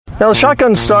Now, the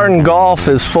shotgun start in golf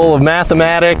is full of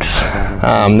mathematics.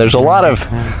 There's a lot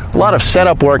of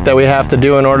setup work that we have to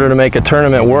do in order to make a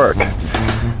tournament work.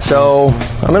 So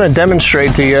I'm going to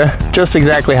demonstrate to you just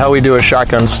exactly how we do a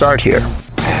shotgun start here.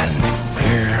 And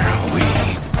here we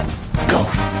go.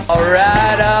 All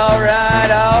right.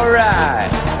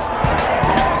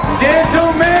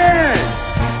 Gentlemen,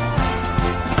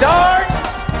 start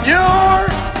your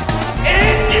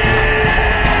engine!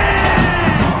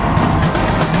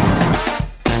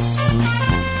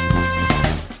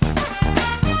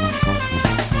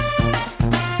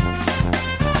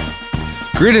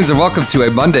 Greetings and welcome to a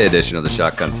Monday edition of the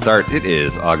Shotgun Start. It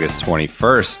is August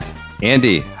 21st.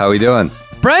 Andy, how we doing?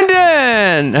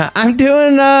 Brendan, I'm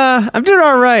doing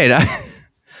all right.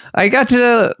 I got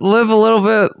to live a little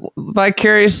bit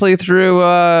vicariously through,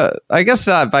 I guess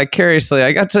not vicariously.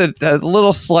 I got to a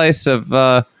little slice of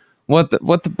what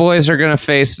the boys are going to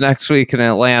face next week in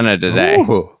Atlanta today.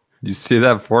 Ooh, you see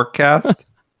that forecast?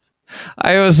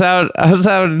 I was out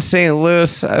in St.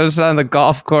 Louis. I was on the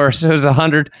golf course. It was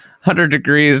 100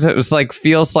 degrees. It was like,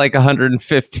 feels like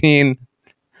 115.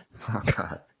 Oh,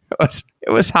 God. It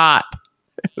was hot.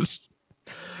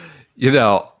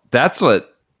 That's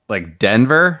what, like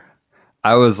Denver,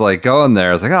 I was like going there.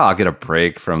 I was like, I'll get a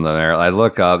break from the air. I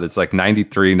look up, it's like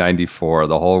 93, 94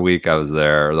 the whole week I was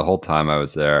there, or the whole time I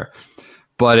was there.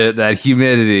 But that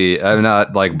humidity, I'm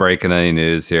not like breaking any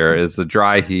news here, is the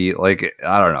dry heat. Like,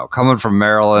 I don't know, coming from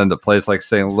Maryland, a place like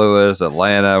St. Louis,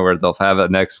 Atlanta, where they'll have it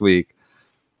next week,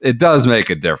 it does make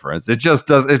a difference. It just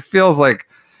does. It feels like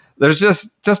there's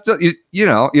just you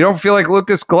don't feel like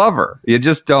Lucas Glover. You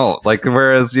just don't. Like,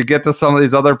 whereas you get to some of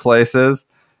these other places,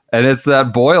 and it's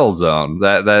that boil zone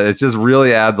that it just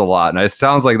really adds a lot. And it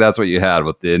sounds like that's what you had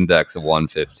with the index of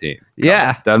 115.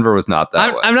 Yeah. Denver was not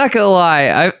that way. I'm not going to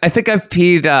lie. I think I've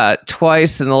peed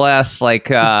twice in the last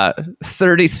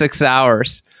 36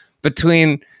 hours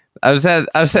between. I was at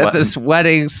this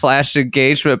wedding /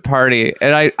 engagement party,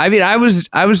 and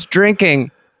I was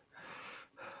drinking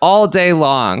all day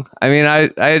long. I mean,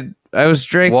 I was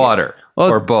drinking water.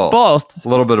 Or both? Both. A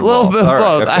little bit of both.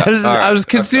 Okay. I was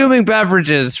consuming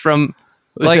beverages from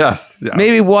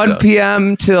maybe 1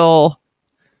 p.m. till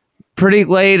pretty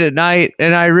late at night,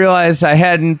 and I realized I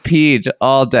hadn't peed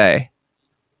all day.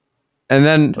 And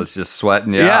then it's just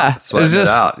sweating it out.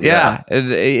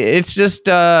 It's just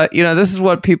this is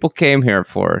what people came here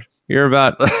for. You're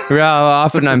about how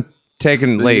often I'm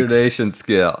taking the leaks. Urination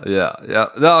scale. Yeah.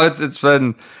 No, it's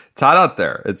hot out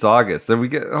there. It's August. So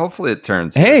hopefully it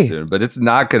turns soon, but it's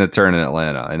not going to turn in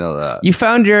Atlanta. I know that. You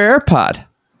found your AirPod.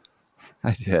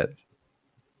 I did.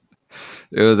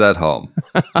 It was at home.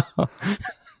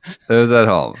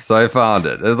 So I found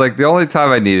it. It was like the only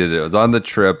time I needed it. It was on the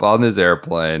trip, on this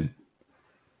airplane,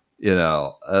 and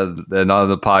on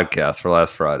the podcast for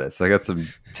last Friday. So I got some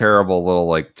terrible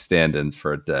little stand-ins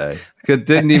for a day. It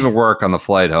didn't even work on the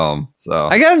flight home. So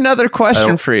I got another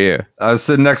question for you. I was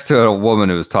sitting next to a woman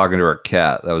who was talking to her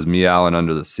cat that was meowing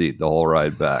under the seat the whole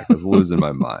ride back. I was losing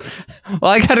my mind.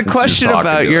 Well, I got a question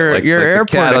about your airport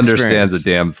the cat experience. Understands a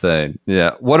damn thing.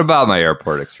 Yeah. What about my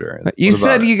airport experience? You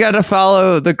said you got to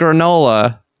follow the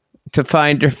granola to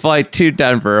find your flight to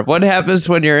Denver. What happens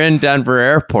when you're in Denver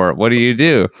airport? What do you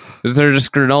do? Is there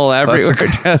just granola everywhere?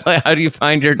 How do you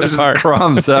find your There's depart? just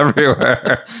crumbs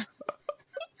everywhere.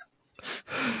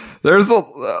 There's a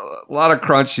lot of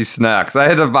crunchy snacks. I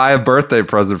had to buy a birthday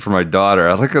present for my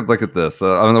daughter. Look at this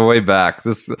on the way back.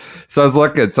 So I was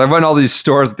looking. So I went to all these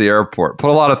stores at the airport.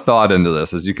 Put a lot of thought into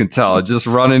this, as you can tell. I just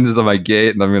run into my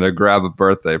gate and I'm going to grab a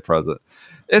birthday present.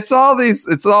 It's all the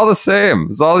same.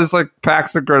 It's all these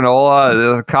packs of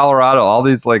granola, Colorado, all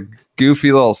these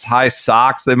goofy little high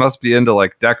socks. They must be into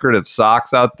decorative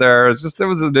socks out there. It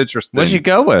was an interesting. What'd you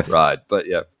go with? Ride, but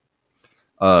yeah.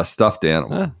 Stuffed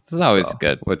animal. This is always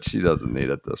good. Which she doesn't need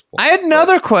at this point. I had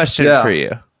another question for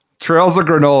you. Trails of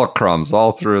granola crumbs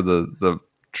all through the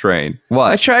train.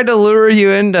 What? I tried to lure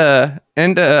you into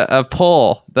a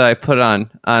poll that I put on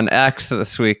X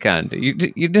this weekend. You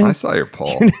didn't. I saw your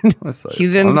poll.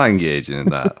 I'm not engaging in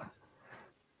that.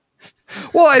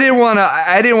 Well, I didn't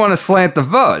want to slant the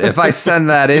vote. If I send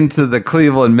that into the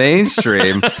Cleveland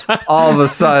mainstream, all of a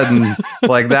sudden,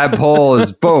 that poll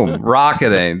is boom,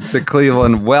 rocketing the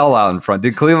Cleveland well out in front.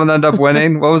 Did Cleveland end up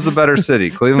winning? What was the better city?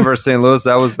 Cleveland versus St. Louis?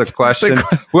 That was the question.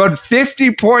 We had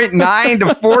 50.9 to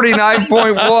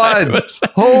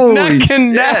 49.1. Holy neck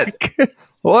and shit. neck.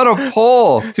 What a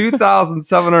poll.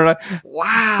 2,709.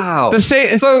 Wow. I'm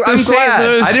glad.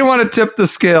 Louis, I didn't want to tip the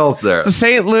scales there. The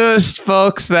St. Louis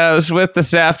folks that I was with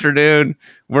this afternoon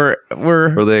were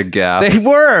they aghast? They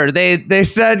were. They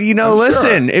said,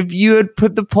 listen, if you had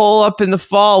put the poll up in the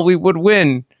fall, we would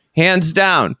win. hands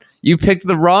down. You picked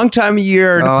the wrong time of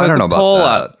year to put the poll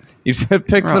up. You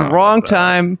picked the wrong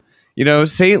time. You know,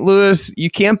 St. Louis, you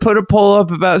can't put a poll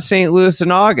up about St. Louis in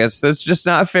August. That's just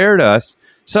not fair to us.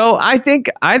 So I think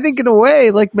in a way,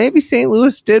 like maybe St.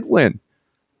 Louis did win.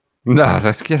 No,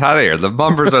 let's get out of here. The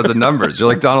numbers are the numbers. You're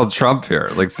like Donald Trump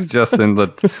here, like suggesting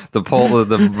that the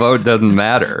vote doesn't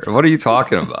matter. What are you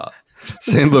talking about?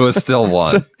 St. Louis still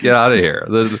won. Get out of here.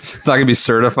 It's not going to be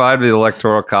certified by the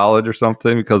Electoral College or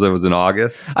something because it was in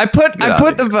August. I put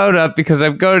the vote up because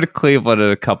I'm going to Cleveland in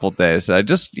a couple days. I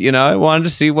just, I wanted to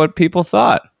see what people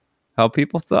thought, how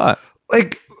people thought.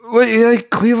 Like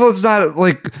Cleveland's not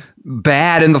like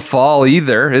bad in the fall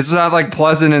either. It's not like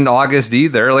pleasant in August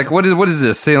either. Like what is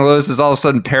this? St. Louis is all of a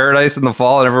sudden paradise in the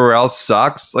fall and everywhere else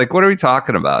sucks. Like what are we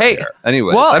talking about here?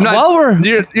 Anyways,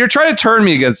 you're trying to turn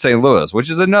me against St. Louis, which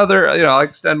is another. I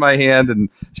extend my hand and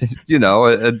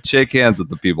and shake hands with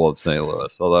the people of St.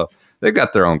 Louis, although they've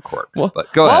got their own quirks.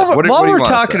 But go ahead. While we're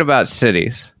talking about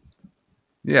cities,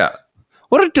 yeah,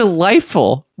 what a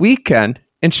delightful weekend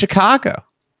in Chicago.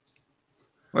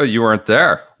 Well, you weren't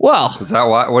there. Well, is that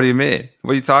why? What do you mean?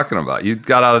 What are you talking about? You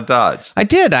got out of Dodge. I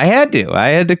did. I had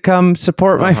to come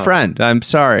support my friend. I'm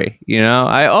sorry.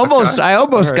 I almost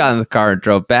got in the car and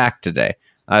drove back today.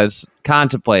 I was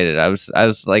contemplated. I was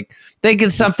like thinking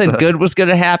something good was going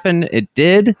to happen. It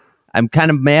did. I'm kind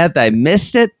of mad that I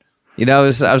missed it. I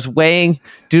was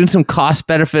doing some cost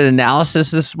benefit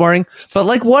analysis this morning. But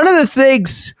like one of the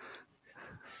things,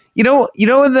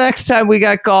 the next time we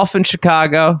got golf in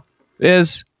Chicago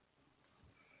is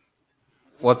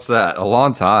what's that? A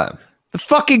long time. The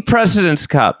fucking President's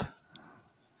Cup.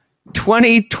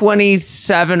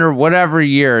 2027 or whatever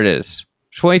year it is.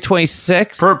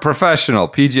 2026? Professional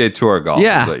PGA Tour golf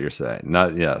is what you're saying.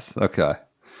 Not yes. Okay.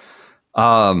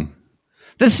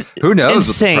 This who knows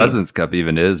insane. What the President's Cup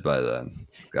even is by then?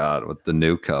 God, with the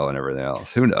NUCO and everything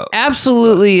else. Who knows?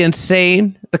 Absolutely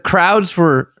insane. The crowds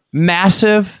were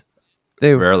massive.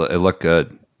 It looked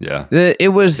good. Yeah.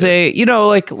 It was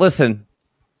listen,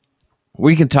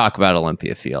 we can talk about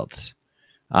Olympia Fields.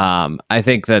 I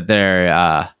think that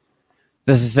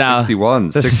this is now 61,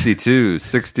 62,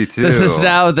 62. This is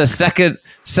now the second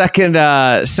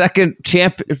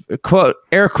quote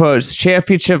air quotes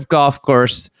championship golf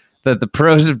course that the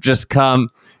pros have just come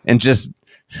and just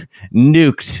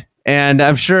nuked. And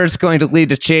I'm sure it's going to lead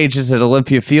to changes at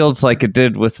Olympia Fields like it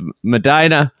did with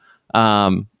Medina.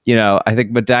 I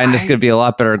think Medina is going to be a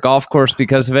lot better golf course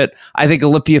because of it. I think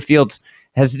Olympia Fields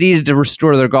has needed to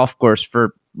restore their golf course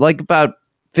for like about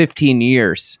 15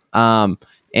 years.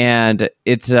 And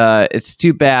it's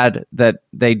too bad that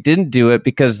they didn't do it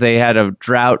because they had a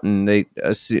drought and they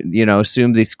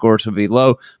assumed these scores would be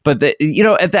low. But at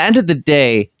the end of the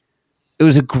day, it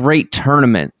was a great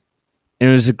tournament. And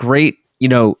it was a great,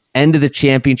 end of the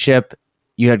championship.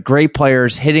 You had great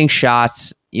players hitting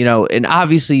shots. And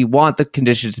obviously you want the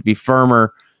conditions to be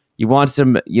firmer. You want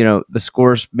some, the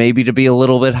scores maybe to be a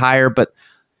little bit higher, but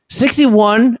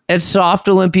 61 at soft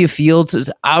Olympia Fields is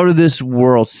out of this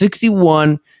world.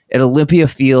 61 at Olympia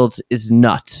Fields is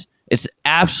nuts. It's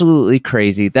absolutely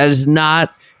crazy. That is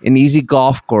not an easy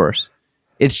golf course.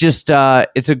 It's just,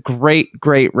 it's a great,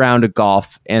 great round of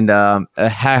golf and a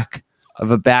heck of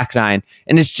a back nine.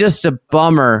 And it's just a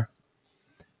bummer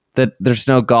that there's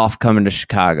no golf coming to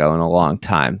Chicago in a long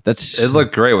time. It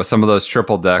looked great with some of those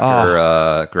triple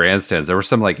decker grandstands. There were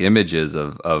some like images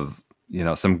of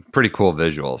some pretty cool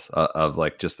visuals of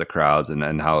like just the crowds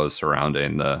and how it was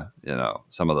surrounding the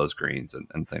some of those greens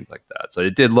and things like that. So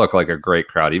it did look like a great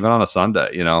crowd even on a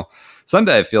Sunday.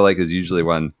 Sunday I feel like is usually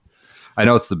when I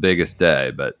know it's the biggest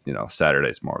day, but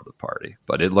Saturday's more of the party.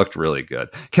 But it looked really good.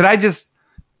 Can I just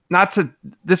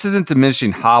this isn't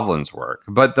diminishing Hovland's work,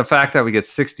 but the fact that we get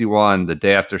 61 the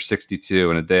day after 62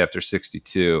 and a day after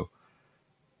 62,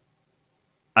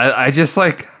 I just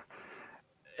like,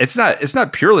 it's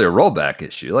not purely a rollback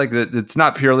issue. Like it's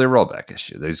not purely a rollback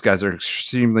issue. These guys are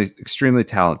extremely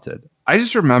talented. I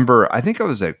just remember, I think I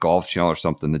was at Golf Channel or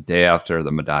something the day after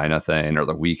the Medina thing or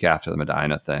the week after the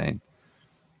Medina thing.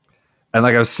 And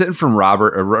like I was sitting from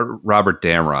Robert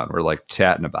Damron, we're like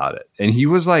chatting about it. And he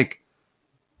was like,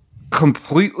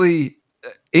 completely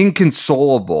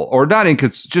inconsolable or not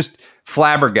just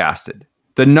flabbergasted.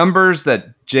 The numbers that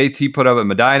JT put up at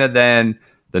Medina, then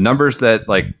the numbers that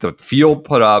like the field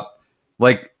put up,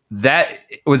 like that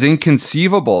was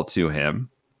inconceivable to him.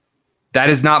 That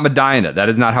is not Medina. That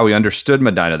is not how he understood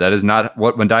Medina. That is not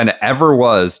what Medina ever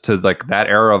was to like that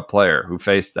era of player who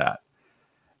faced that.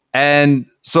 And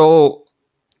so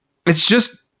it's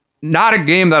just not a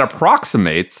game that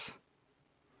approximates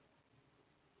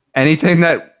anything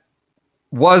that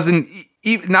wasn't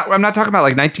I'm not talking about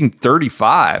like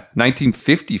 1935,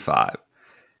 1955.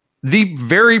 The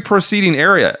very preceding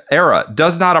era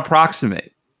does not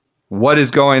approximate what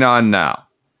is going on now.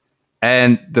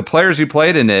 And the players who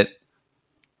played in it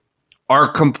are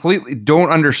completely don't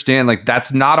understand, like,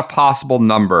 that's not a possible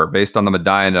number based on the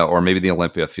Medina or maybe the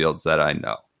Olympia Fields that I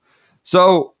know.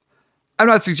 So I'm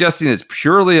not suggesting it's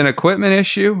purely an equipment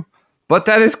issue, but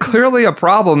that is clearly a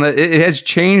problem. That it has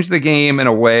changed the game in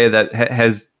a way that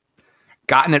has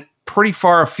gotten it pretty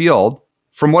far afield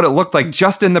from what it looked like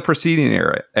just in the preceding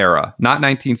era, not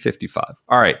 1955.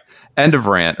 All right, end of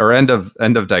rant, or end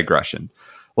of digression.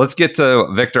 Let's get to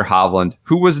Viktor Hovland,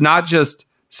 who was not just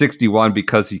 61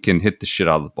 because he can hit the shit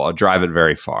out of the ball, drive it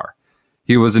very far.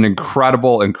 He was an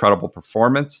incredible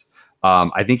performance.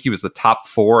 I think he was the top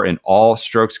 4 in all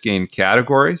strokes gained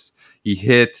categories. He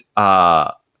hit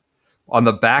on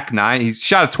the back 9. He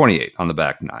shot a 28 on the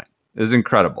back 9. It was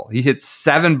incredible. He hit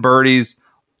 7 birdies.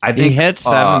 I think he hit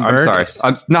 7 birdies.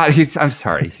 I'm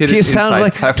sorry. He you sound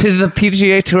like, did the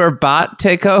PGA Tour bot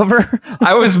take over?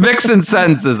 I was mixing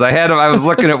sentences. I was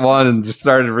looking at one and just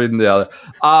started reading the other.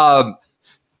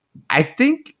 I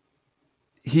think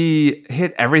he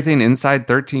hit everything inside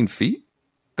 13 feet,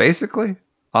 basically,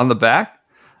 on the back.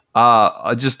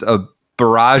 Just a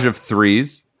barrage of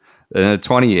threes and a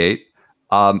 28.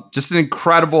 Just an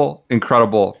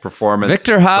incredible performance.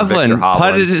 Viktor Hovland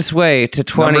putted his way to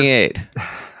 28.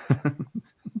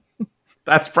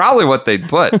 That's probably what they'd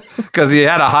put, because he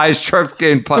had a high strokes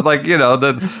gained putt, like, you know,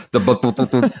 the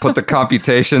put the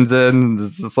computations in.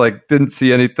 It's just like, didn't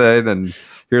see anything, and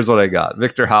here's what I got.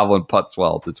 Viktor Hovland putts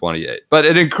well to 28, but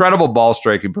an incredible ball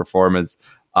striking performance.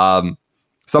 Some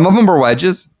of them were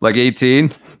wedges, like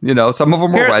 18. You know, some of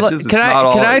them were wedges. Can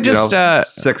I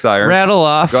just 6 irons. Rattle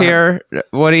off here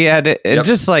what he had?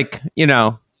 Just like, you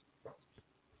know,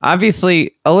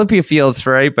 obviously Olympia Fields,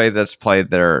 for anybody that's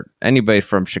played there, anybody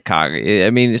from Chicago,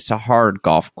 I mean, it's a hard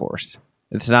golf course.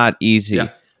 It's not easy. Yeah.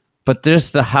 But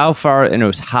just how far, and it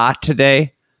was hot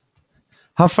today,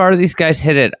 how far these guys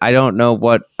hit it, I don't know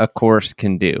what a course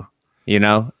can do, you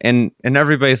know? And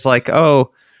everybody's like,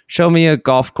 oh, show me a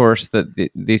golf course that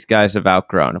these guys have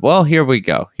outgrown. Well, here we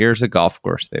go. Here's a golf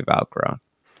course they've outgrown,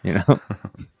 you know?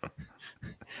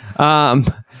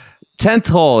 10th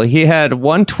hole, he had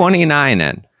 129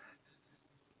 in,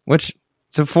 which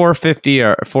it's a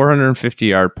 450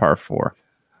 yard par 4.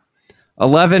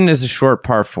 11 is a short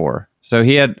par 4. So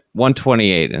he had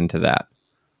 128 into that.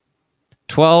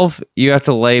 12, you have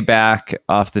to lay back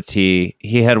off the tee.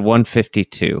 He had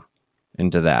 152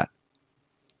 into that.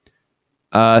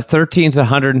 13 is a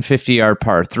 150 yard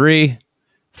par 3.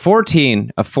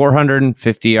 14, a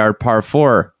 450 yard par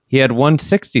 4. He had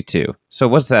 162. So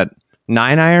what's that?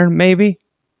 9 iron, maybe?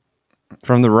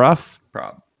 From the rough?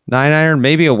 9 iron,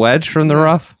 maybe a wedge from the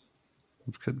rough?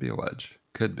 It could be a wedge.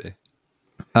 Could be.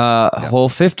 Hole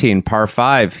 15, par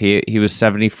 5. He was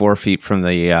 74 feet from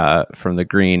the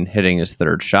green, hitting his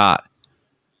third shot.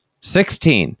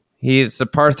 16, he's a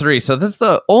par 3. So this is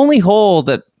the only hole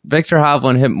that Viktor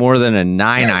Hovland hit more than a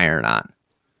 9 iron on.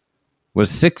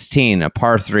 Was 16, a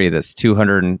par 3 that's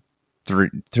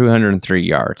 203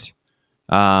 yards.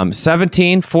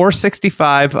 17,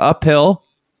 465 uphill.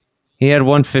 He had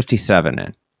 157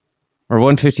 in, or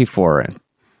 154 in.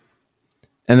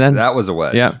 And then that was a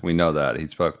wedge. Yeah. We know that. He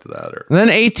spoke to that. And then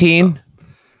 18,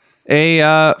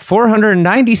 a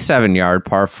 497 yard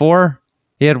par 4.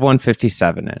 He had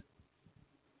 157 in.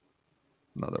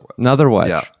 Another wedge.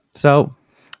 Yeah. So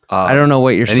I don't know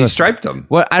what you're supposed to do. And he striped them.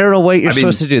 I don't know what you're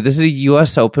supposed to do. This is a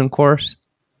U.S. Open course.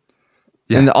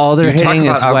 Yeah. And all they're hitting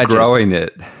is wedges. Outgrowing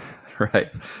it. Right.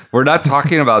 We're not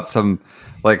talking about some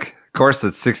like course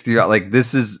that's 60. Like,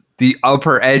 this is the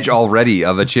upper edge already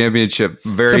of a championship.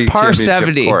 It's a par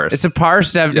 70 course. It's a par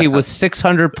 70 with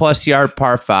 600 plus yard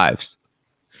par 5s,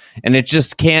 and it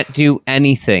just can't do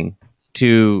anything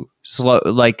to slow.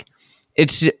 Like,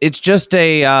 it's just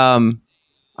a I don't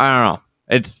know.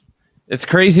 It's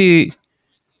crazy.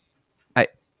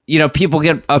 People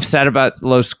get upset about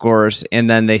low scores, and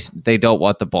then they don't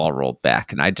want the ball rolled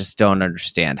back, and I just don't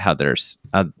understand how there's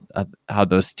how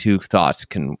those two thoughts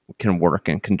can work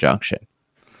in conjunction.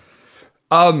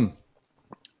 And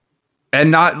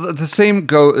not the same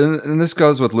and this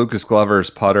goes with Lucas Glover's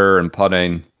putter and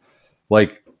putting.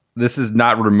 Like, this is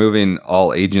not removing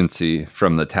all agency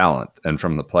from the talent and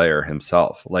from the player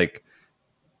himself. Like,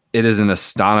 it is an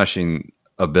astonishing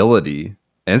ability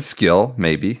and skill,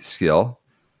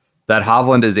 that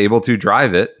Hovland is able to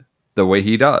drive it the way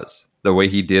he does, the way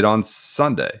he did on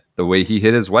Sunday, the way he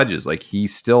hit his wedges. Like, he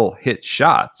still hit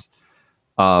shots.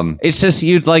 It's just,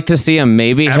 you'd like to see him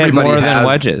maybe hit more than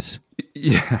wedges.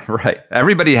 Yeah, right.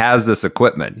 Everybody has this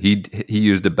equipment. He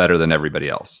used it better than everybody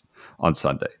else on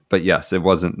Sunday. But yes, it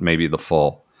wasn't maybe the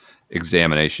full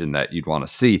examination that you'd want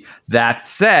to see. That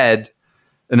said,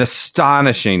 an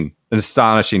astonishing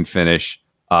finish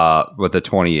with the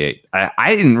 28.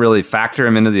 I didn't really factor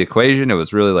him into the equation. It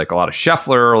was really like a lot of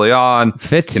Scheffler early on.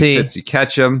 Fitzy. Can Fitzy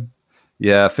catch him?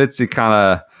 Yeah, Fitzy kind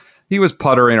of, he was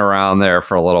puttering around there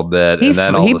for a little bit. And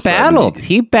then all of a sudden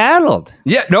he battled.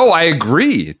 Yeah, no, I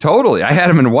agree. Totally. I had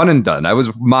him in one and done. I was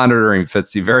monitoring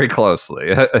Fitzy very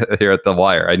closely here at the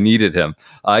wire. I needed him.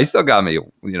 He still got me,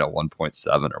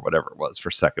 1.7 or whatever it was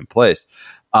for second place.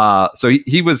 So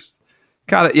he was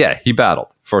kind of, he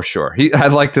battled for sure. I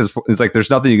liked his, it's like, there's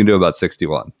nothing you can do about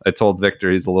 61. I told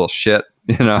Viktor he's a little shit,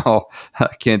 I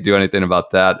can't do anything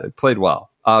about that. It played well.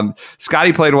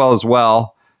 Scotty played well as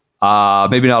well.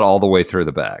 Maybe not all the way through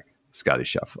the bag, Scotty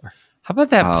Scheffler. How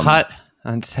about that putt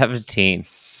on 17?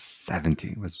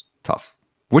 17 was tough.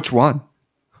 Which one?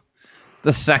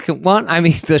 The second one? I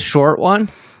mean, the short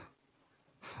one?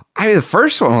 I mean, the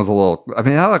first one was a little,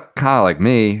 that looked kind of like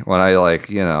me when I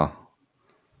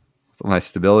my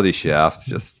stability shaft,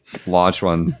 just launch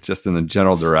one just in the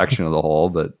general direction of the hole,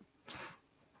 but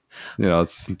it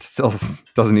still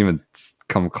doesn't even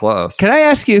come close. Can I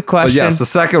ask you a question? But yes, the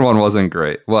second one wasn't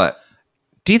great. What?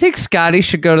 Do you think Scotty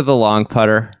should go to the long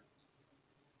putter?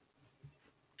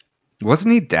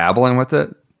 Wasn't he dabbling with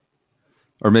it?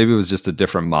 Or maybe it was just a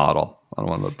different model on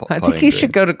one of the I think he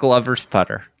should go to Glover's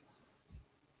putter.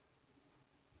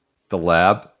 The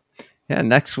lab? Yeah,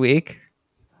 next week.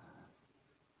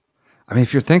 I mean,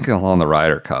 if you're thinking along the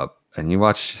Ryder Cup and you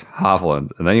watch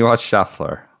Hovland and then you watch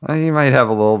Scheffler, you might have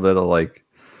a little bit of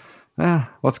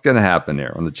what's going to happen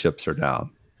here when the chips are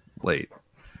down late?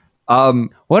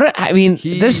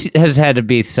 This has had to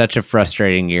be such a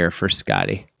frustrating year for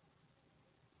Scotty.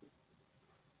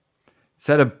 He's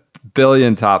had a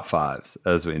billion top fives,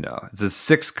 as we know. It's his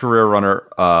sixth career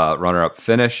runner-up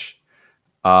finish.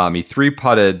 He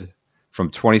three-putted from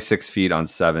 26 feet on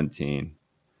 17.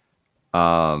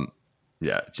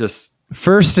 Just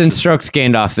first in strokes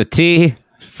gained off the tee.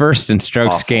 First in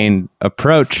strokes gained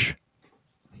approach.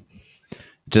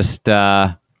 Just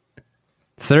 38th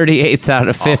out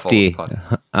of 50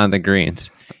 on the greens.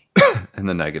 In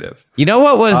the negative. You know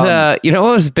what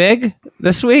was big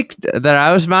this week that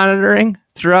I was monitoring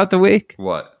throughout the week?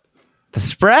 What? The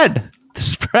spread. The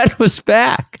spread was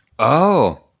back.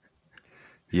 Oh,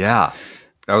 yeah.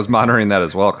 I was monitoring that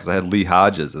as well because I had Lee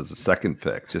Hodges as a second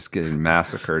pick, just getting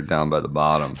massacred down by the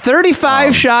bottom.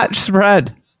 35 shot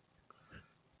spread.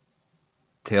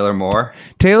 Taylor Moore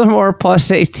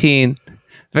plus 18.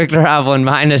 Viktor Hovland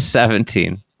minus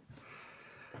 17.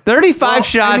 35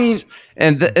 shots,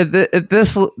 and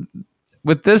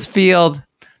with this field,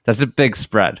 that's a big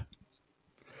spread.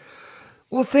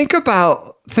 Well, think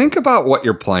about what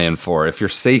you're playing for if you're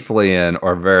safely in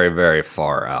or very, very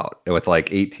far out with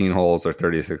 18 holes or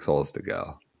 36 holes to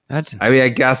go. I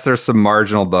guess there's some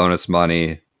marginal bonus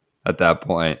money at that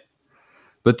point.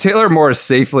 But Taylor Moore is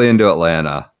safely into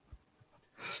Atlanta.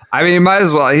 Might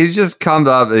as well. He's just come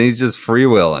up and he's just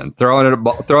freewheeling, throwing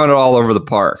it all over the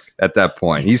park at that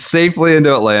point. He's safely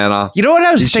into Atlanta. You know what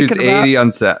I was thinking about? 80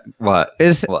 on set. What?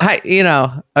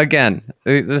 Again,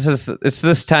 it's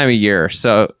this time of year,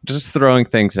 so just throwing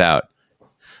things out.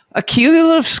 A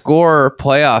cumulative score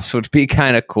playoffs would be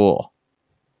kind of cool.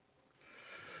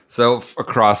 So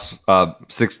across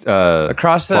across the 12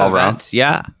 events, rounds?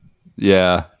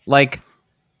 Yeah.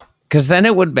 Because then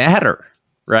it would matter,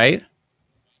 right?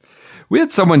 We had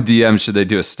someone DM, should they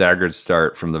do a staggered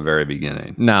start from the very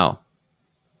beginning? No.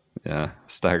 Yeah,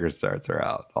 staggered starts are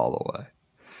out all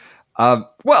the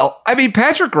way.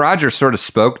 Patrick Rogers sort of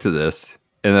spoke to this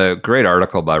in a great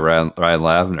article by Ryan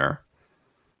Lavner.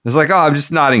 It's I'm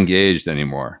just not engaged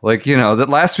anymore. That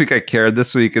last week I cared.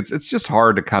 This week it's just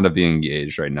hard to kind of be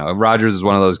engaged right now. Rogers is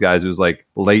one of those guys who's late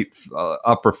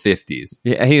upper 50s.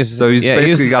 Yeah, he's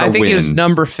basically got to win. I think he was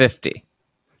number 50.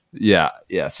 Yeah.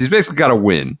 So he's basically got to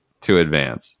win to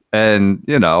advance. And,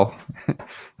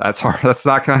 that's hard. That's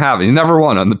not going to happen. He's never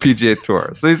won on the PGA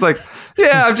Tour. So he's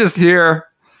I'm just here.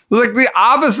 The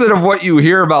opposite of what you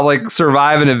hear about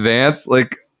survive and advance. I'm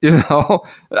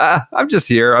just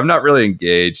here. I'm not really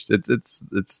engaged.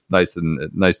 It's nice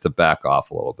to back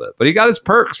off a little bit. But he got his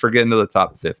perks for getting to the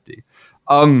top 50.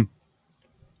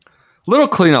 Little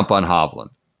cleanup on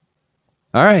Hovland.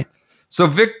 All right. So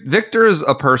Viktor is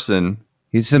a person.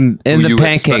 He's in the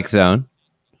pancake zone.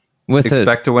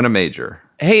 Expect to win a major.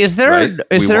 Hey, is there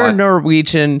a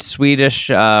Norwegian-Swedish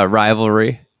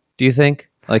rivalry? Do you think?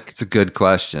 It's a good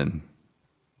question.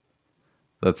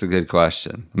 That's a good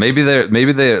question. Maybe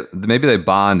they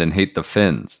bond and hate the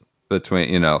Finns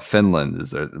between, Finland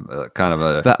is kind of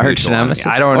a The arch mutual enemy. nemesis.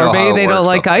 I don't know. Or maybe how it they don't works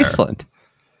like up there. Iceland.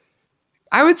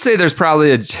 I would say there's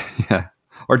probably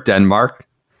or Denmark.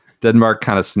 Denmark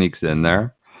kind of sneaks in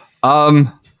there.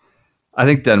 I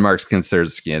think Denmark's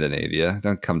considered Scandinavia.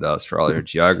 Don't come to us for all your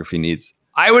geography needs.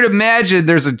 I would imagine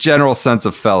there's a general sense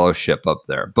of fellowship up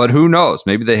there, but who knows?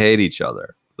 Maybe they hate each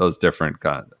other. Those different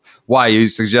kind of. Why, you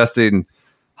suggesting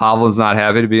Hovland's not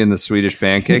happy to be in the Swedish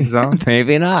pancake zone?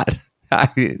 Maybe not.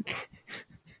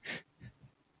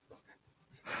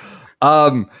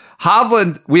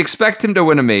 Hovland, we expect him to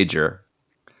win a major.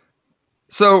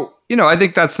 So, I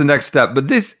think that's the next step.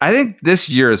 But I think this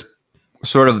year is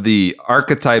sort of the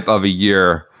archetype of a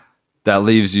year that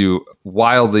leaves you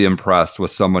wildly impressed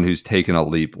with someone who's taken a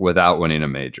leap without winning a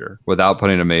major, without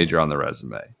putting a major on the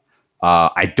resume.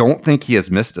 I don't think he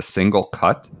has missed a single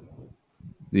cut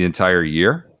the entire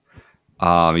year.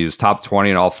 He was top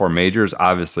 20 in all 4 majors,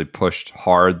 obviously pushed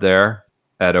hard there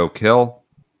at Oak Hill.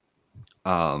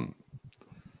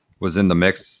 Was in the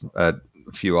mix at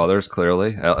a few others,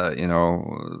 clearly.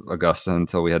 Augusta,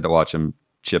 until we had to watch him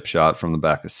chip shot from the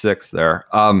back of 6 there.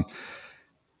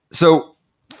 So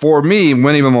for me,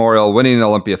 winning Memorial, winning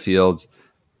Olympia Fields,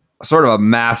 sort of a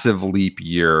massive leap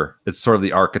year. It's sort of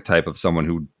the archetype of someone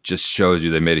who just shows you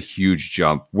they made a huge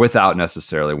jump without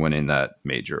necessarily winning that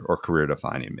major or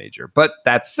career-defining major. But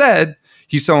that said,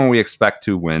 he's someone we expect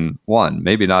to win 1,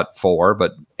 maybe not 4,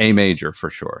 but a major for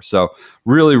sure. So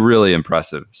really, really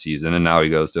impressive season. And now he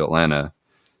goes to Atlanta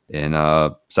in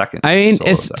second. I mean,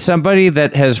 it's somebody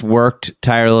that has worked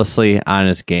tirelessly on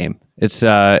his game. It's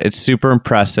super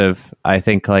impressive. I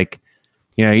think,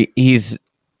 he's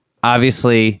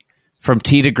obviously from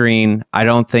tee to green. I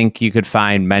don't think you could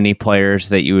find many players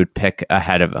that you would pick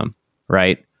ahead of him,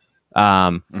 right?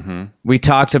 We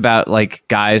talked about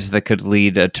guys that could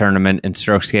lead a tournament in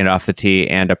strokes gained off the tee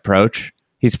and approach.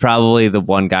 He's probably the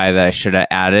one guy that I should have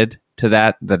added to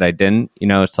that I didn't.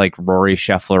 It's like Rory,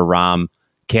 Scheffler, Rahm,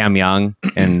 Cam Young,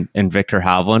 and Viktor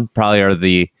Hovland probably are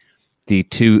the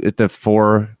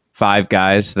 4, 5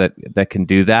 guys that can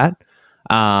do that.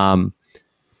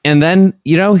 And then,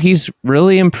 he's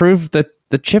really improved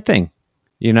the chipping,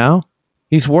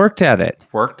 he's worked at it.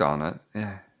 Worked on it.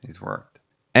 Yeah, he's worked.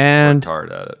 And worked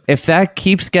hard at it. If that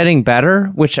keeps getting better,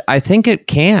 which I think it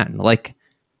can,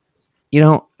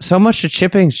 so much of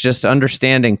chipping is just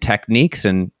understanding techniques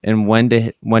and when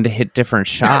to hit different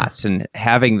shots and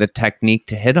having the technique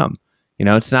to hit them.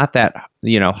 It's not that,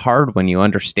 hard when you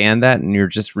understand that and you're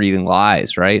just reading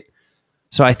lies, right?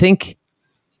 So I think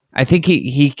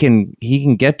he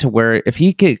can get to where, if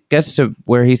he gets to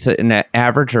where he's an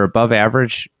average or above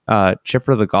average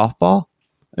chipper of the golf ball,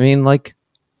 I mean,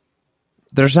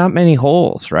 there's not many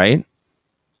holes, right?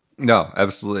 No,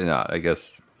 absolutely not. I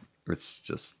guess it's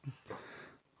just,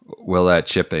 will that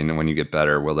chipping, and when you get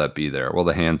better, will that be there? Will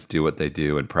the hands do what they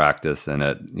do in practice and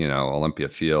at, Olympia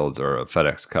Fields or a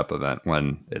FedEx Cup event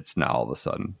when it's now all of a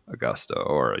sudden Augusta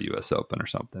or a US Open or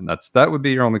something? That would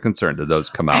be your only concern. Did those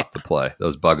come out to play,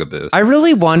 those bugaboos? I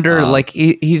really wonder,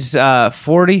 he's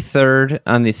 43rd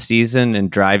on the season in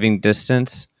driving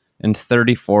distance and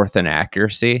 34th in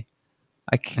accuracy.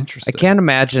 I can't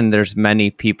imagine there's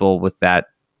many people with that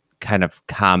kind of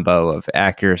combo of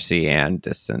accuracy and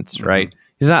distance, right?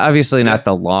 He's obviously not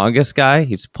the longest guy.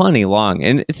 He's plenty long,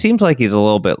 and it seems like he's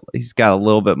got a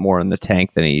little bit more in the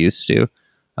tank than he used to.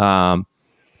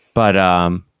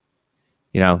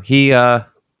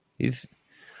 He's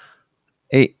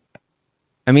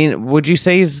I mean, would you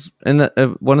say he's in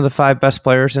one of the 5 best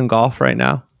players in golf right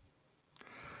now?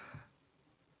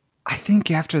 I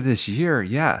think after this year,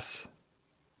 yes.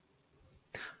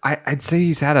 I'd say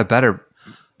he's had a better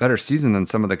season than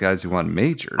some of the guys who won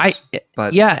majors.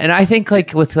 And I think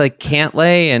with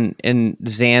Cantlay and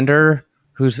Xander,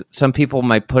 who's some people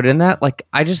might put in that,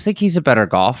 I just think he's a better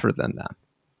golfer than them.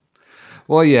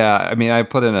 Well, yeah. I mean, I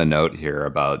put in a note here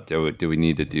about do we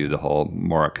need to do the whole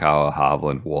Morikawa,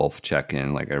 Hovland, Wolf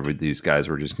check-in? These guys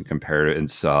were just compared to, and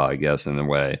saw, I guess, in a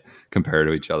way, compare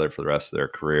to each other for the rest of their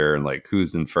career and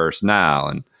who's in first now.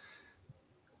 And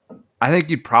I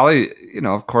think you'd probably,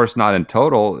 of course, not in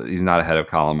total. He's not ahead of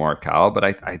Colin Morikawa, but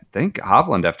I think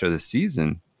Hovland after this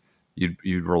season,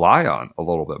 you'd rely on a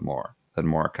little bit more than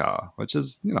Morikawa, which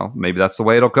is, maybe that's the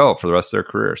way it'll go for the rest of their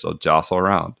career. So jostle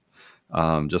around,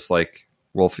 just like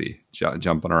Wolfie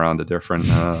jumping around to different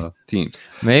teams.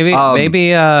 Maybe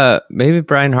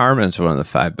Brian Harman's one of the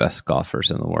 5 best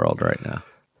golfers in the world right now.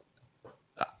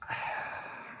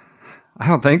 I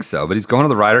don't think so, but he's going to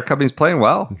the Ryder Cup. And he's playing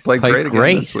well. He played great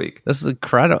again this week. This is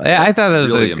incredible. I thought that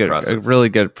was a really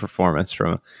good performance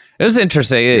from him. It was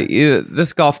interesting.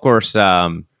 This golf course,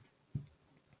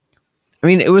 I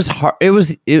mean, it was hard.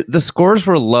 The scores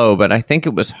were low, but I think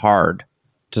it was hard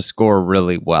to score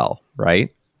really well, right?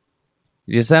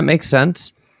 Does that make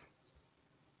sense?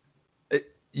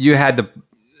 You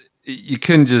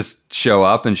couldn't just show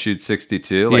up and shoot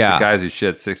 62. Like the guys who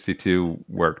shot 62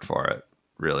 worked for it,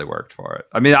 really worked for it.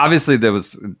 I mean, obviously there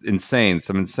was some insane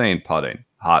putting,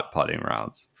 hot putting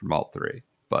rounds from all three.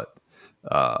 But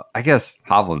I guess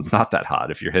Hovland's not that hot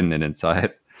if you're hitting it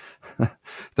inside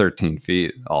 13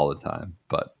 feet all the time.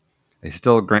 But he's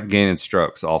still gaining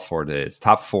strokes all 4 days.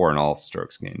 Top 4 in all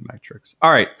strokes gain metrics.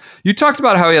 All right. You talked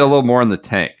about how he had a little more in the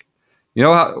tank. You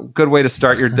know how good way to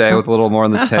start your day with a little more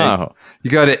in the tank?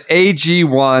 You go to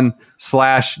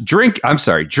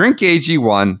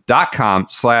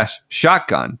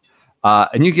drinkag1.com/shotgun.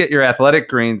 And you get your athletic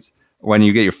greens. When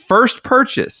you get your first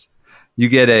purchase, you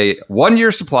get a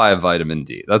 1-year supply of vitamin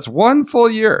D. That's 1 full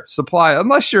year supply,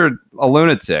 unless you're a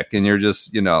lunatic and you're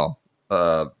just,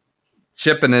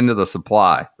 chipping into the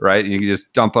supply, right? You can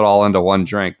just dump it all into one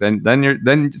drink. Then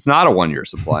it's not a 1-year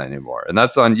supply anymore, and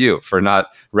that's on you for not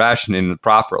rationing it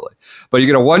properly. But you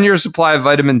get a 1-year supply of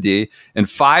vitamin D and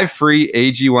 5 free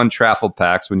AG1 travel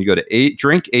packs when you go to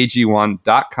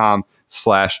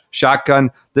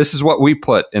drinkag1.com/shotgun. This is what we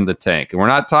put in the tank, and we're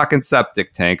not talking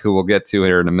Sepptic Tank, who we'll get to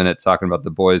here in a minute, talking about the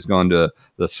boys going to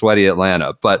the sweaty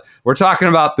Atlanta. But we're talking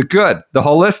about the good, the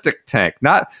holistic tank,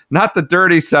 not the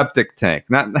dirty Sepptic Tank.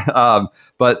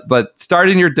 But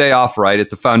starting your day off right.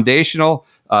 It's a foundational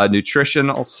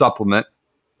nutritional supplement.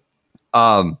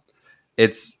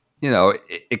 It's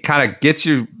it kind of gets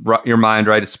your mind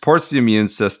right. It supports the immune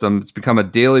system. It's become a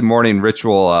daily morning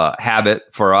ritual habit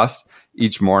for us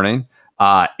each morning.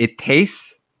 It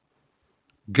tastes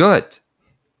good.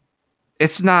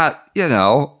 It's not,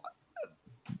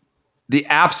 the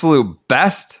absolute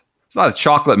best. It's not a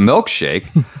chocolate milkshake,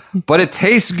 but it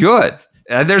tastes good.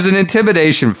 And there's an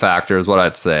intimidation factor is what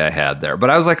I'd say I had there. But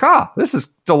I was like, this is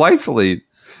delightfully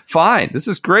fine. This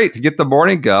is great to get the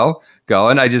morning going.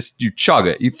 You chug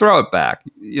it. You throw it back.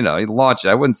 You launch it.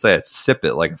 I wouldn't say sip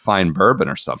it like a fine bourbon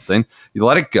or something. You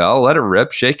let it go, let it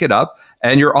rip, shake it up,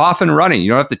 and you're off and running.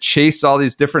 You don't have to chase all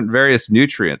these different various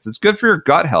nutrients. It's good for your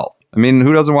gut health. I mean,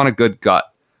 who doesn't want a good gut?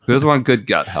 Who doesn't want good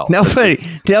gut health? Nobody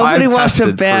wants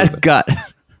a bad gut.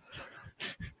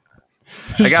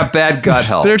 I got bad gut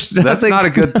health. That's not a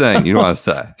good thing. You don't want to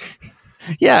say.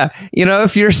 Yeah,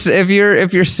 if you're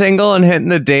single and hitting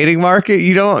the dating market,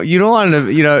 you don't want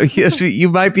to. You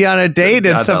might be on a date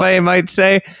and somebody might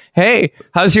say, "Hey,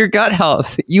 how's your gut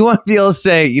health?" You want to be able to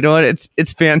say, "You know what?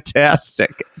 It's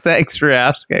fantastic. Thanks for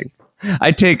asking."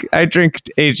 I drink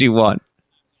AG1.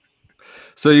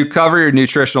 So you cover your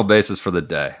nutritional basis for the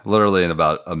day, literally in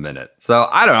about a minute. So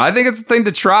I don't know. I think it's a thing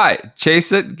to try.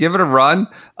 Chase it. Give it a run.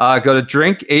 Go to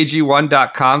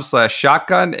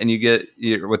drinkag1.com/shotgun, and you get,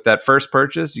 with that first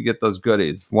purchase, you get those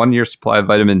goodies. 1-year supply of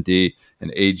vitamin D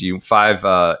and 5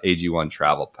 AG1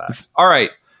 travel packs. All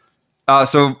right.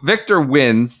 So Viktor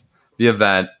wins the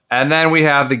event. And then we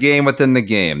have the game within the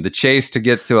game, the chase to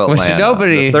get to Atlanta.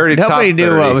 Nobody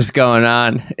knew what was going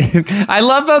on. I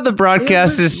love how the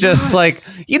broadcast is just like,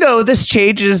 this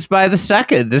changes by the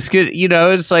second. This could,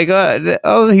 it's like,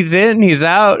 he's in, he's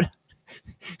out.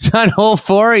 He's on hole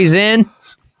 4, he's in.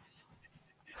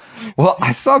 Well,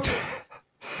 I saw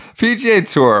PGA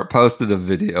Tour posted a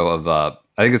video of, I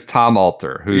think it's Tom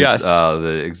Alter, who's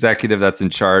the executive that's in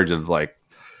charge of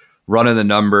running the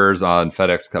numbers on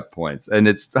FedEx Cup points. And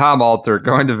it's Tom Alter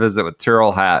going to visit with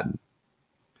Tyrrell Hatton.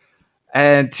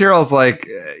 And Tyrrell's like,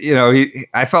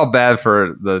 I felt bad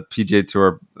for the PGA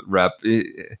Tour rep.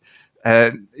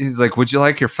 And he's like, would you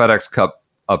like your FedEx Cup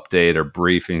update or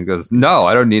briefing? He goes, no,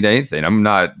 I don't need anything. I'm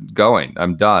not going.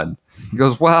 I'm done. He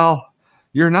goes, well,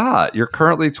 you're not. You're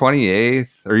currently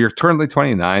 28th or you're currently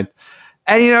 29th.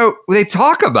 And, they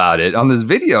talk about it on this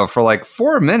video for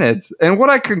 4 minutes. And what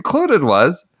I concluded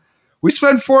was, we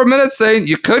spent 4 minutes saying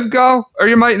you could go or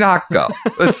you might not go.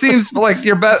 It seems like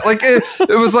you're bet.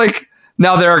 It was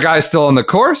now there are guys still on the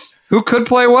course who could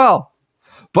play well,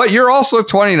 but you're also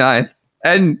 29th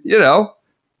and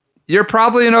you're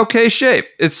probably in okay shape.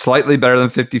 It's slightly better than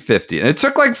 50-50. And it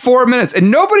took 4 minutes and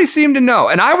nobody seemed to know.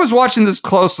 And I was watching this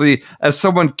closely as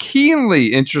someone keenly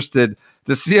interested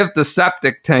to see if the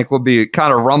Sepptic Tank will be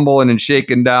kind of rumbling and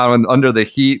shaking down under the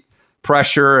heat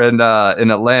pressure and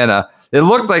in Atlanta. It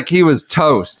looked like he was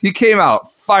toast. He came out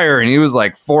firing. He was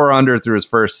 4 under through his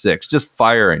first 6, just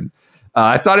firing.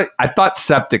 I thought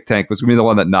Sepptic Tank was going to be the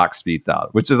one that knocked Spieth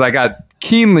out, which is I got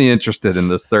keenly interested in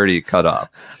this 30 cutoff.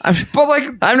 But like,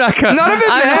 I'm not gonna. None of it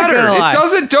mattered. It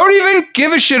doesn't. Don't even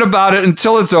give a shit about it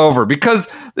until it's over because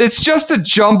it's just a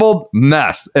jumbled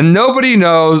mess and nobody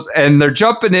knows. And they're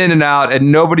jumping in and out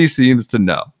and nobody seems to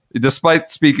know, despite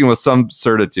speaking with some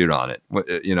certitude on it.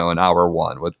 You know, in hour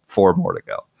 1 with 4 more to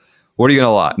go. What are you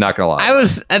gonna lie? Not gonna lie. I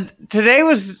was today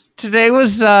was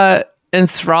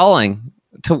enthralling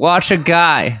to watch a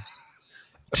guy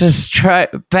just try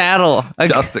battle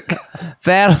against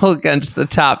the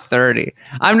top 30.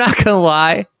 I'm not gonna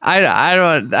lie.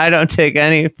 I don't take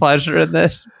any pleasure in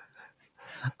this.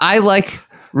 I like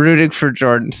rooting for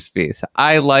Jordan Spieth.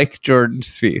 I like Jordan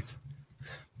Spieth.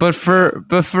 But for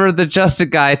the just a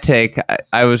guy take,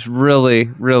 I was really,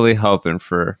 really hoping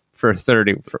for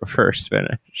 30 for first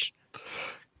finish.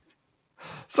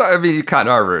 So, I mean, you kind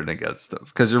of are rooting against him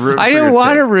because you're rooting I for didn't your want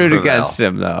to take root prevail. against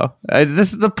him, though.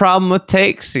 This is the problem with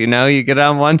takes. You know, you get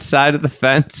on one side of the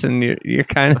fence and you're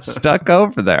kind of stuck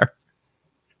over there.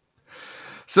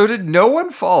 So did no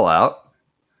one fall out?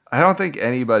 I don't think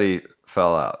anybody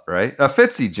fell out, right?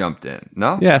 Fitzy jumped in,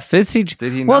 no? Yeah, Fitzy.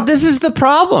 Did he Well, not? this is the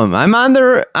problem. I'm on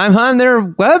their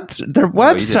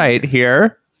website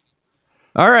here.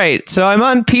 All right, so I'm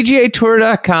on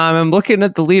PGAtour.com. I'm looking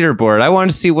at the leaderboard. I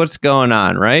want to see what's going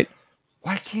on, right?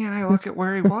 Why can't I look at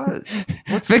where he was?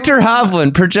 Viktor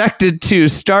Hovland projected 2,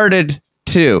 started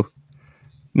 2.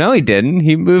 No, he didn't.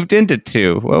 He moved into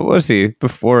 2. What was he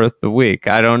before the week?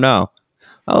 I don't know.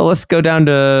 Oh, let's go down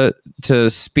to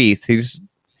Spieth. He's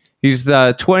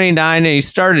 29 and he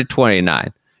started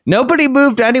 29. Nobody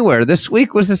moved anywhere. This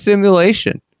week was a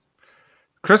simulation.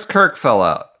 Chris Kirk fell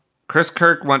out. Chris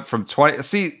Kirk went from 20.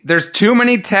 See, there's too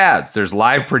many tabs. There's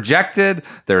live projected.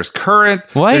 There's current.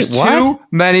 Wait, there's what? too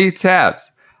many tabs.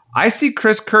 I see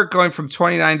Chris Kirk going from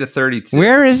 29 to 32.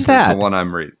 Where is that? The one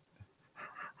I'm reading.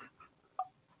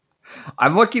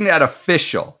 I'm looking at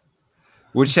official,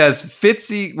 which has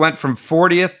Fitzy went from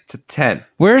 40th to 10th.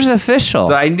 Where's official?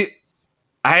 So I knew.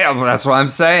 That's what I'm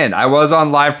saying. I was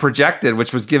on live projected,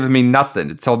 which was giving me nothing.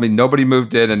 It told me nobody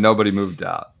moved in and nobody moved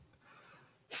out.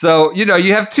 So, you know,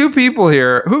 you have 2 people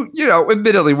here who, you know,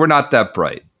 admittedly, we're not that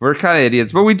bright. We're kind of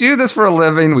idiots, but we do this for a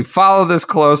living. We follow this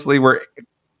closely. We're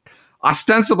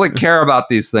ostensibly care about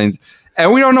these things.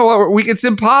 And we don't know it's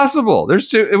impossible. I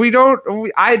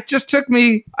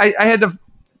had to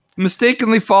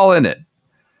mistakenly fall in it.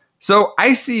 So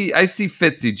I see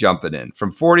Fitzy jumping in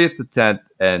from 40th to 10th,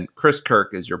 and Chris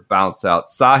Kirk is your bounce out.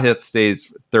 Sahith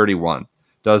stays 31,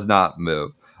 does not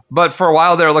move. But for a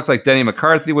while there, it looked like Denny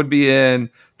McCarthy would be in.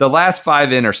 The last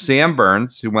 5 in are Sam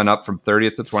Burns, who went up from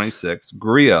 30th to 26th,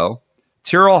 Griot,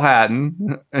 Tyrrell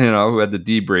Hatton, you know, who had the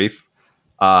debrief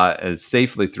as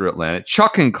safely through Atlanta,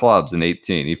 chucking clubs in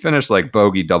 18. He finished like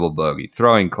bogey, double bogey,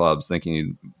 throwing clubs, thinking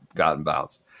he'd gotten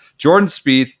bounced. Jordan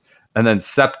Spieth, and then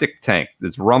Sepptic Tank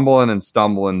is rumbling and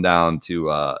stumbling down to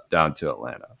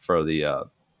Atlanta for the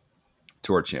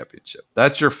Tour Championship.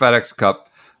 That's your FedEx Cup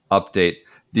update.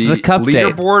 The cup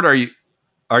leaderboard,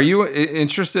 are you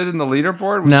interested in the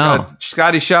leaderboard? We've No. got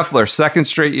Scotty Scheffler, 2nd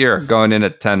straight year, going in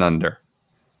at 10 under.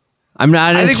 I'm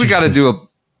not. I think we got to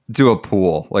do a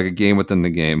pool, like a game within the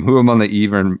game. Who among the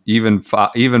even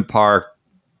par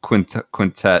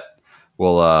quintet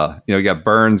will you got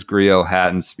Burns, Griot,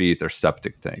 Hatton, Spieth, or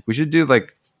Sepptic Tank. We should do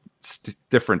like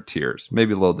different tiers,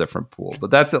 maybe a little different pool.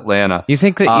 But that's Atlanta. You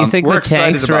think we're the excited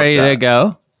tank's about ready that. to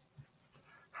go?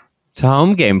 It's a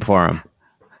home game for him.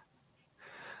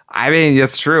 I mean,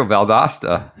 it's true.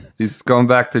 Valdosta. He's going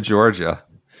back to Georgia.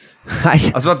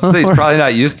 I I was about to say he's probably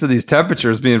not used to these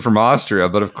temperatures being from Austria,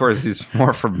 but of course he's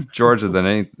more from Georgia than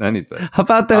anything. How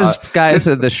about those guys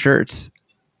in the shirts?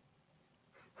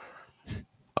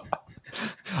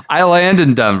 I land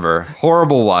in Denver.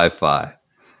 Horrible Wi-Fi.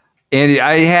 And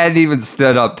I hadn't even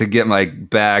stood up to get my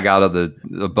bag out of the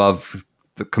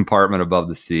compartment above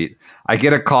the seat. I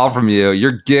get a call from you.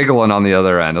 You're giggling on the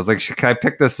other end. I was like, can I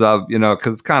pick this up? You know,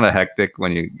 because it's kind of hectic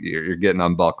when you're getting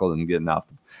unbuckled and getting off.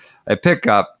 I pick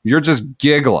up. You're just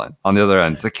giggling on the other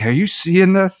end. It's like, are you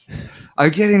seeing this? I'm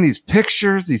getting these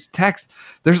pictures, these texts.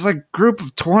 There's like a group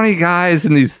of 20 guys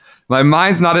in these. My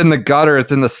mind's not in the gutter.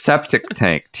 It's in the Sepptic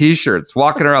Tank. T-shirts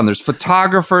walking around. There's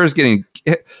photographers getting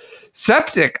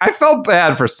Septic. I felt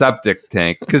bad for Sepptic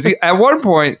Tank because at one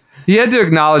point he had to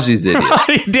acknowledge these idiots.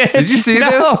 He did. Did you see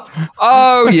this?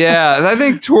 Oh yeah, I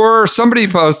think somebody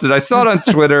posted. I saw it on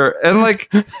Twitter, and like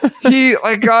he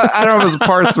I don't know if it was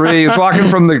part 3. He was walking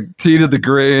from the tee to the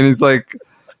green. He's like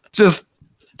just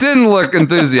didn't look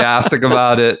enthusiastic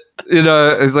about it. You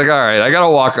know, he's like, all right, I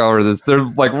gotta walk over this. They're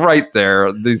like right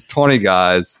there. These 20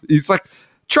 guys. He's like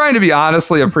trying to be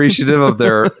honestly appreciative of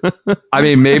their, I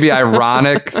mean, maybe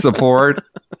ironic support,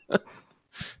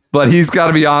 but he's got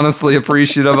to be honestly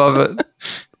appreciative of it.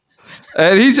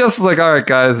 And he just like, all right,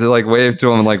 guys, he like waved to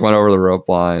him and like went over the rope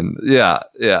line. Yeah.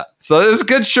 So it was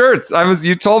good shirts.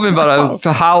 You told me about it. I was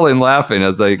howling laughing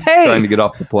as like trying to get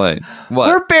off the plane. What?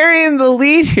 We're burying the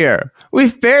lead here.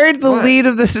 We've buried the lead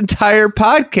of this entire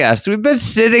podcast. We've been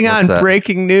sitting on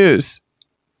breaking news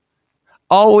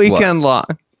all weekend long.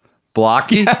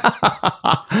 Blocky?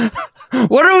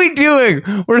 What are we doing?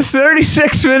 We're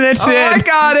 36 minutes in. I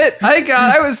got it.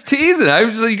 I was teasing.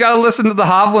 You got to listen to the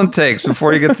Hovland takes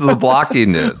before you get to the Blocky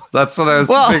news. That's what I was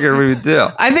figuring we would do.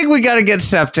 I think we got to get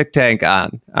Sepptic Tank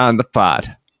on the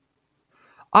pod.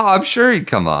 Oh, I'm sure he'd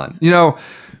come on. You know,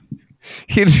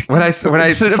 when I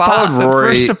followed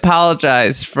Rory, first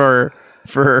apologize for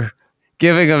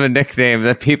giving him a nickname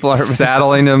that people are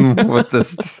saddling him with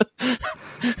this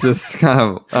just kind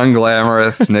of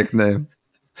unglamorous nickname.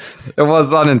 It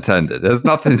was unintended. It has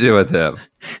nothing to do with him.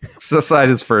 It's aside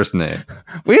his first name.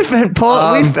 We're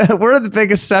the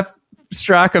biggest Sepp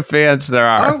Straka fans there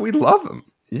are. Oh, we love him.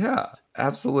 Yeah,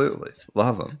 absolutely.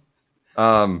 Love him.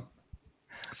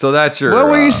 So that's your... What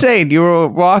were you saying? You were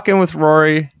walking with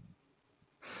Rory?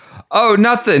 Oh,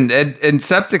 nothing. And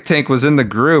Sepptic Tank was in the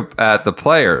group at the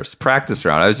players practice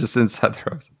round. I was just inside the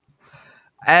ropes.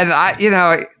 And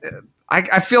I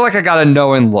feel like I got a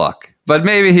knowing look. But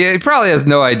maybe he probably has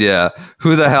no idea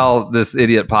who the hell this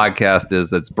idiot podcast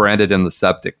is that's branded in the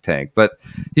Sepptic Tank. But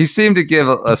he seemed to give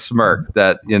a smirk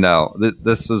that,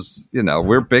 this is,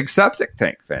 we're big Sepptic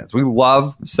Tank fans. We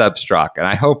love Sepp Straka. And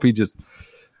I hope he just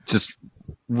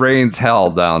rains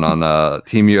hell down on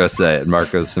Team USA and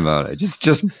Marco Simone.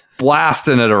 Just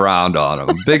blasting it around on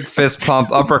him. Big fist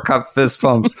pump, uppercut fist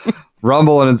pumps,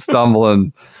 rumbling and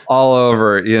stumbling all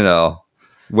over,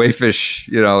 Wayfish,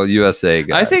 USA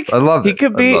guys. I think I love it.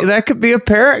 That could be a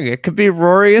pairing. It could be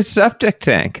Rory and Sepptic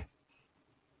Tank.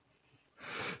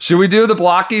 Should we do the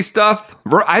Blocky stuff?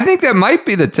 I think that might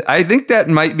be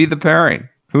the pairing.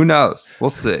 Who knows? We'll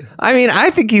see. I mean, I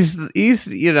think he's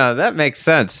that makes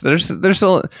sense. That's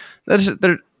the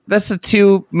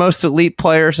two most elite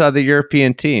players on the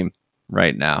European team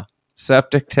right now.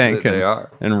 Sepptic Tank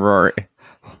and Rory.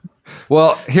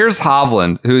 Well, here's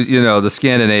Hovland, who's, the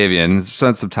Scandinavian, who's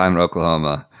spent some time in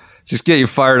Oklahoma. Just get you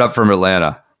fired up from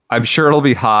Atlanta. I'm sure it'll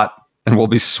be hot and we'll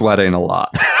be sweating a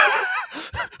lot.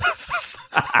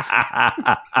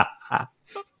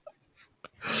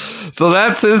 So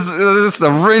that's just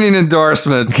a ringing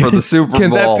endorsement for the Super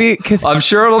Bowl. I'm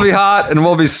sure it'll be hot and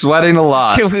we'll be sweating a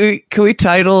lot. Can we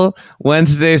title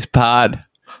Wednesday's pod?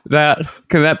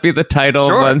 Can that be the title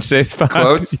of Wednesday's pod?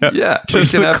 Quotes? Yeah,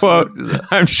 just the quote.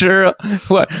 I'm sure.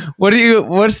 What do you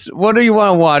want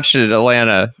to watch at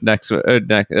Atlanta next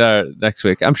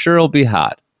week? I'm sure it'll be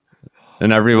hot,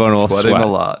 and everyone will sweat a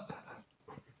lot.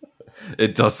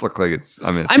 It does look like it's.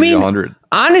 I mean, 100.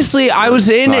 Honestly, I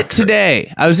was in it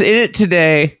today.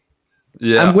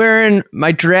 Yeah, I'm wearing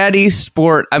my Dratty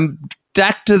Sport. I'm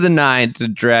decked to the nines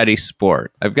in Dratty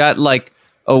Sport. I've got like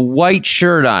a white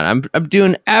shirt on. I'm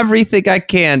doing everything I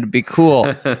can to be cool.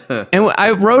 And I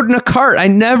rode in a cart. I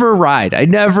never ride. I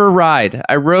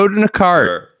rode in a cart.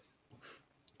 Sure.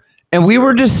 And we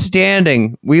were just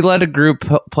standing. We let a group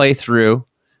play through.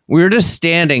 We were just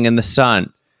standing in the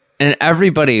sun. And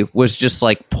everybody was just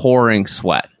like pouring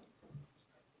sweat.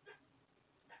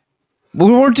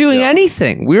 We weren't doing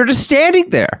anything. We were just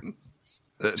standing there.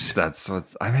 That's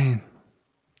what's,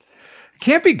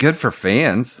 can't be good for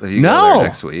fans. Go there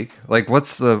next week. Like,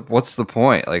 what's the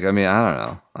point? Like, I don't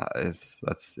know.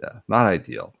 That's not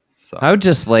ideal. So I would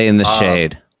just lay in the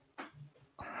shade.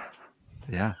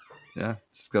 Yeah.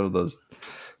 Just go to those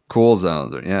cool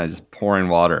zones. Or, just pouring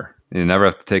water. You never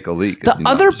have to take a leak. The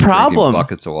other problem,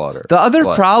 buckets of water. The other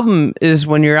problem is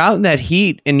when you're out in that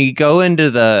heat and you go into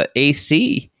the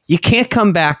AC, you can't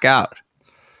come back out.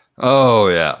 Oh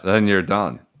yeah, then you're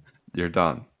done.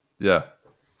 Yeah.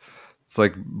 It's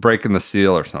like breaking the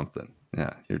seal or something.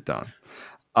 Yeah, you're done.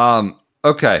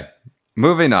 Okay,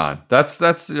 moving on. That's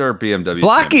your BMW.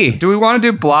 Blocky. Champion. Do we want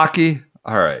to do Blocky?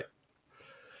 All right.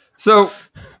 So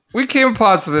we came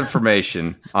upon some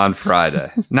information on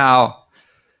Friday. Now,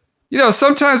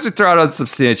 sometimes we throw out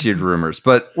unsubstantiated rumors,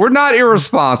 but we're not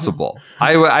irresponsible.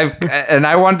 I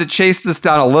wanted to chase this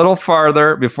down a little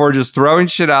farther before just throwing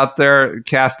shit out there,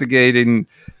 casting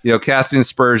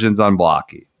aspersions on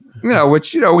Blocky.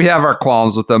 Which we have our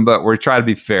qualms with them, but we're trying to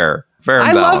be fair and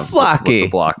I love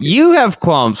Blocky. You have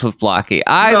qualms with Blocky.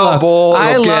 I love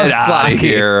Blocky.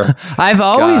 Here. I've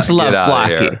always loved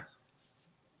Blocky.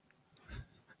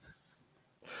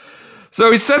 So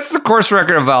he sets the course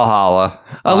record of Valhalla.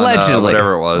 Allegedly. On,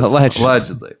 whatever it was.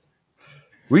 Allegedly.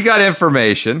 We got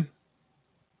information.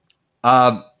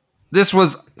 This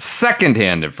was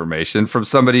secondhand information from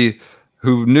somebody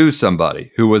who knew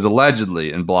somebody who was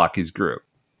allegedly in Blockie's group.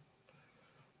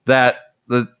 That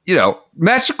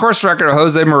matched the course record of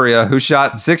Jose Maria, who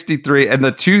shot 63 in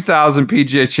the 2000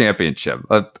 PGA Championship,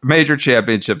 a major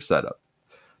championship setup.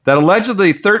 That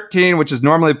allegedly 13, which is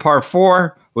normally par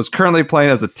 4, was currently playing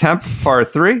as a 10th par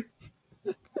 3.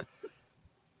 It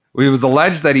was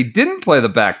alleged that he didn't play the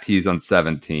back tees on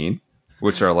 17,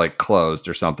 which are like closed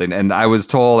or something. And I was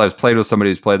played with somebody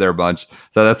who's played there a bunch.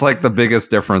 So that's like the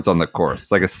biggest difference on the course.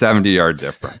 It's like a 70-yard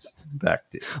difference back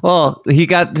tee. Well, he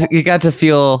got to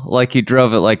feel like he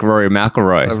drove it like Rory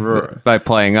McIlroy by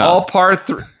playing up.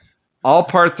 All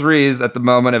par threes at the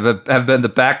moment have been the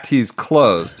back tees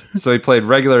closed. So he played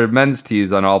regular men's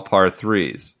tees on all par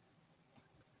threes.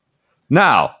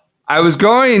 Now, I was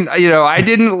going, I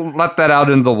didn't let that out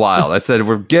into the wild. I said,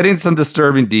 we're getting some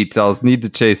disturbing details, need to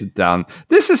chase it down.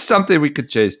 This is something we could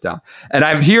chase down. And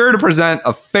I'm here to present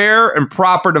a fair and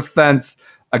proper defense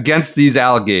against these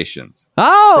allegations.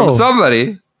 Oh! From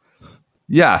somebody.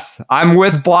 Yes, I'm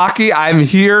with Blockie. I'm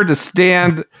here to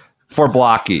stand for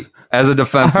Blockie as a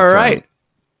defense attorney. All right.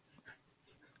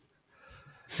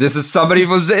 This is somebody who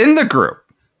was in the group.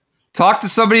 Talk to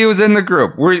somebody who was in the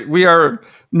group. We are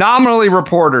nominally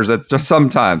reporters at some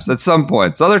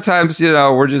points. Other times,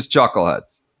 we're just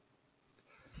chuckleheads.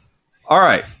 All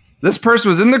right. This person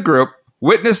was in the group,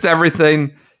 witnessed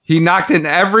everything. He knocked in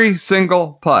every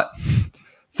single putt.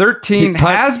 13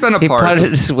 has been a par. He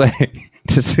putted his way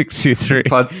to 63.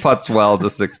 Putts well to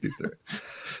 63.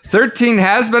 13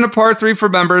 has been a par 3 for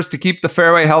members to keep the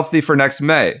fairway healthy for next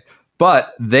May.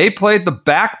 But they played the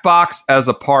back box as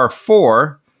a par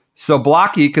 4, so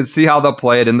Blockie could see how they'll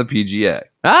play it in the PGA.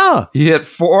 Oh! He hit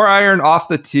 4-iron off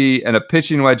the tee and a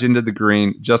pitching wedge into the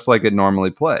green, just like it normally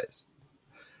plays.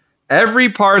 Every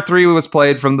par 3 was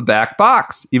played from the back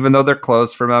box, even though they're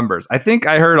closed for members. I think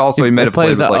I heard also he made a play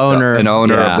with like an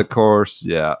owner of the course.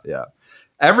 Yeah.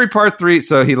 Every par 3,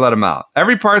 so he let him out.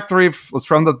 Every par 3 was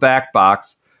from the back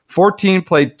box. 14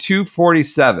 played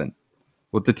 247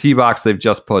 with the tee box they've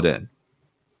just put in.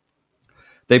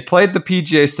 They played the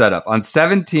PGA setup. On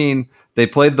 17, they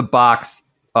played the box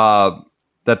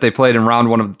that they played in round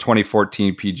 1 of the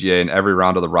 2014 PGA and every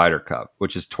round of the Ryder Cup,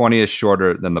 which is 20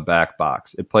 shorter than the back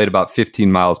box. It played about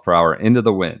 15 miles per hour into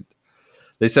the wind.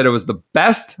 They said it was the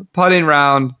best putting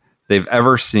round they've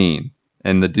ever seen,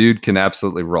 and the dude can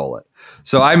absolutely roll it.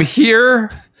 So I'm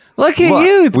here. Look at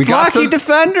you, Blockie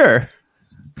defender.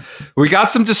 We got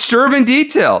some disturbing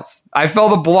details. I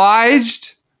felt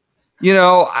obliged.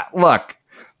 Look,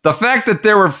 the fact that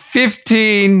there were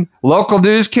 15 local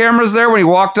news cameras there when he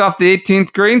walked off the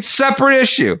 18th green, separate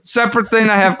issue, separate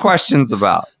thing I have questions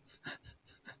about.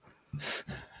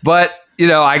 But,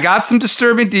 I got some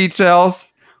disturbing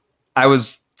details. I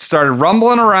started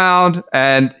rumbling around,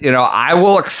 and, I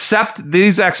will accept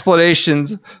these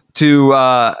explanations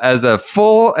as a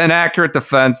full and accurate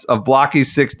defense of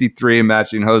Blockie's 63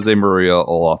 matching Jose Maria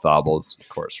Olazábal's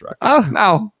course record. Oh.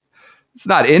 Now, it's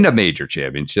not in a major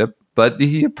championship, but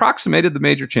he approximated the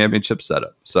major championship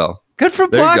setup. So good for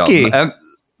Blockie.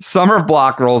 Summer of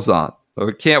Block rolls on.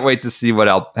 We can't wait to see what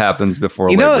else happens before.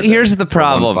 Here's the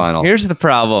problem. Here's the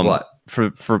problem. What?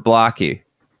 For Blockie.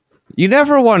 You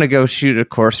never want to go shoot a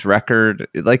course record.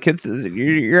 Like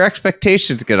your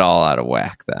expectations get all out of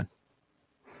whack then.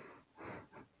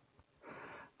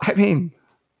 I mean,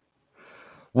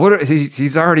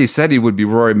 he's already said he would be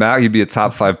he'd be a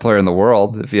top 5 player in the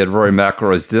world if he had Rory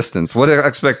McIlroy's distance. What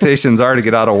expectations are to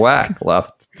get out of whack?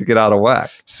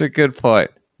 It's a good point.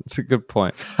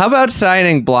 How about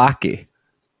signing Blockie?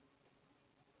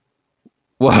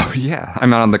 Well, yeah,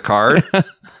 I'm on the card.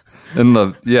 I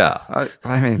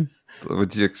mean,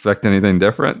 would you expect anything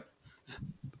different?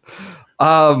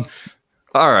 All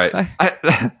right.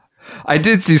 I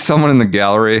did see someone in the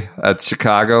gallery at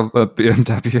Chicago at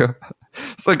BMW.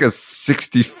 It's like a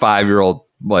 65-year-old,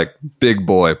 like big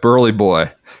boy, burly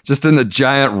boy, just in a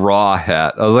giant Raw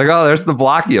hat. I was like, oh, there's the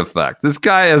Blockie effect. This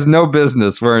guy has no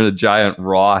business wearing a giant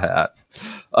Raw hat.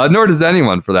 Nor does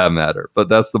anyone for that matter, but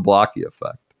that's the Blockie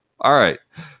effect. All right.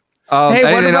 Hey,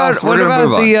 what about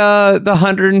the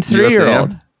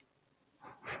 103-year-old?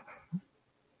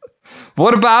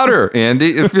 What about her,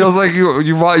 Andy? It feels like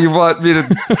you want me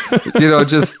to,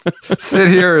 just sit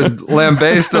here and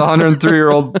lambaste a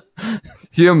 103-year-old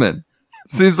human.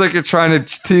 Seems like you're trying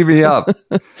to tee me up.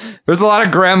 There's a lot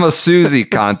of Grandma Susie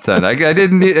content. I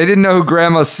didn't know who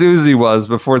Grandma Susie was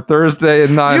before Thursday at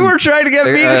 9. You were trying to get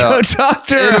me to go talk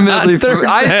to her intimately. on Thursday.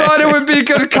 I thought it would be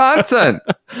good content.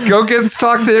 Go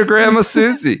talk to your Grandma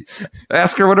Susie.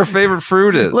 Ask her what her favorite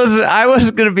fruit is. Listen, I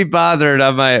wasn't going to be bothered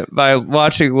on by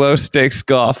watching low stakes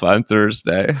golf on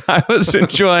Thursday. I was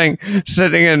enjoying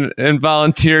sitting in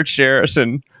volunteer chairs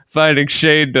and finding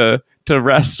shade to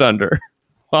rest under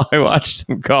while I watched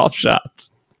some golf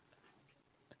shots.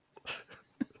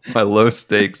 My low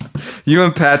stakes. You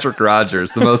and Patrick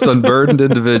Rogers, the most unburdened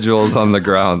individuals on the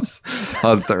grounds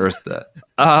on Thursday.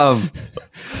 All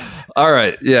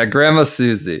right. Yeah, Grandma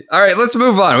Susie. All right, let's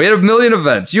move on. We had a million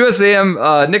events.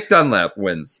 USAM, Nick Dunlap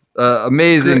wins.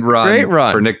 Amazing Great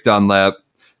run for Nick Dunlap.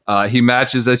 He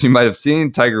matches, as you might have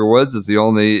seen, Tiger Woods is the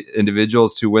only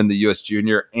individuals to win the U.S.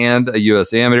 Junior and a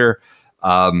U.S. Amateur.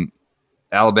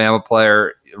 Alabama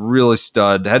player, really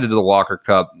stud, headed to the Walker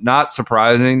Cup. Not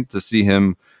surprising to see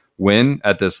him win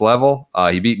at this level.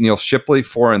 He beat Neil Shipley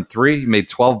 4-3. He made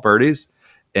 12 birdies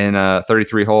in a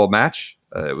 33-hole match.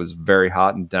 It was very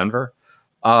hot in Denver.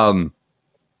 So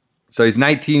he's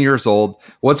 19 years old.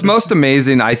 What's most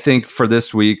amazing, I think, for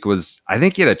this week was I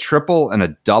think he had a triple and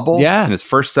a double in his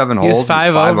first 7 holes. He was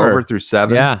five over through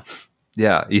 7.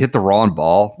 Yeah. He hit the wrong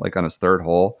ball like on his 3rd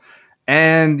hole.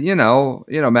 And,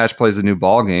 match play is a new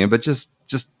ball game, but just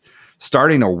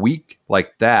starting a week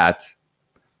like that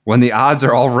when the odds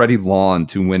are already long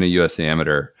to win a U.S.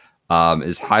 Amateur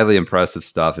is highly impressive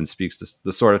stuff and speaks to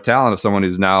the sort of talent of someone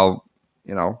who's now,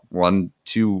 won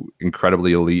 2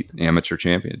 incredibly elite amateur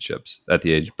championships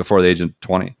before the age of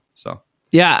 20. So,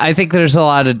 yeah, I think there's a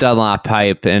lot of Dunlop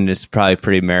hype and it's probably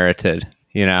pretty merited,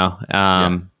 Yeah.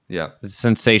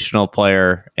 Sensational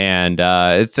player. And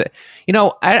it's, I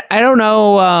don't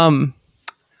know.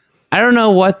 I don't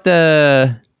know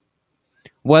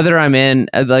whether I'm in,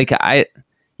 I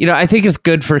think it's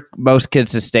good for most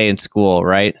kids to stay in school,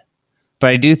 right? But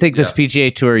I do think this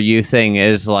PGA Tour U thing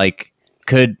is I'm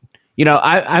going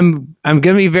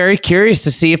to be very curious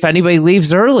to see if anybody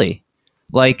leaves early.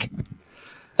 Like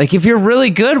if you're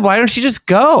really good, why don't you just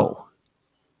go?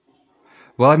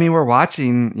 Well, I mean, we're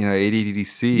watching,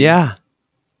 ADDC. Yeah.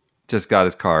 Just got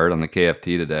his card on the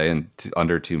KFT today in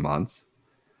under 2 months.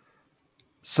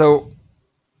 So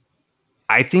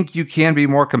I think you can be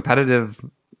more competitive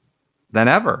than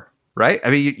ever, right?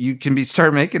 I mean, you can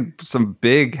start making some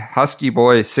big husky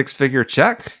boy 6-figure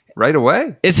checks right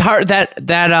away. It's hard that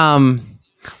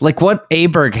like what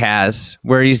Aberg has,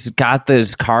 where he's got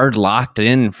this card locked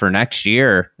in for next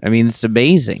year. I mean, it's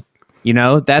amazing.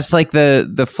 That's like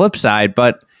the flip side.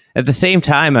 But at the same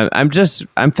time, I'm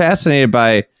fascinated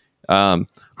by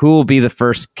who will be the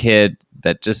first kid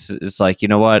that just is like, you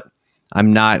know what,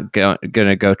 I'm not going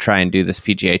to go try and do this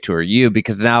PGA Tour U,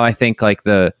 because now I think like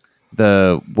the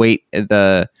weight,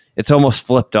 it's almost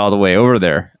flipped all the way over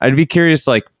there. I'd be curious,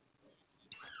 like,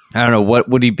 I don't know, what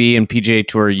would he be in PGA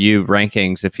Tour U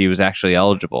rankings if he was actually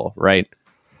eligible, right?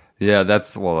 Yeah,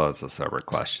 that's a separate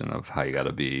question of how you got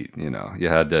to be. You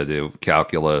had to do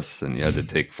calculus and you had to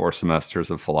take 4 semesters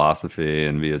of philosophy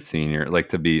and be a senior. Like,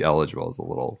 to be eligible is a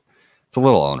little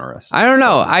onerous. I don't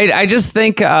know. I just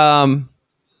think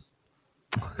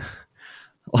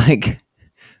like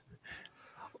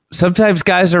sometimes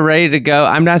guys are ready to go.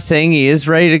 I'm not saying he is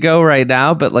ready to go right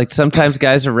now, but like sometimes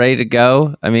guys are ready to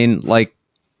go. I mean, like,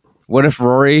 what if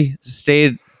Rory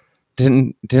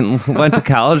went to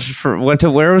college went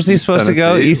to where was he supposed to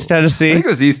go? East Tennessee. I think it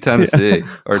was East Tennessee.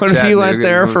 Yeah. Or what if he went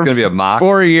there for gonna be a mock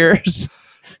 4 years,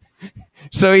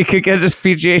 so he could get his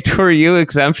PGA Tour U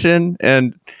exemption,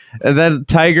 and then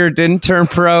Tiger didn't turn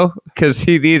pro because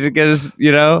he needed to get his,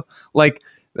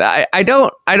 I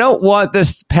don't want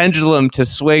this pendulum to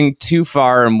swing too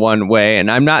far in one way.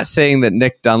 And I'm not saying that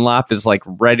Nick Dunlap is like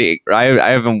ready. I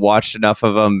haven't watched enough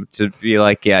of him to be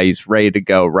like, yeah, he's ready to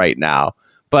go right now.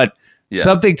 But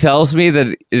something tells me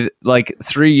that like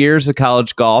 3 years of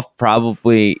college golf,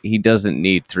 probably he doesn't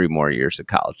need 3 more years of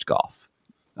college golf.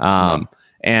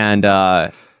 And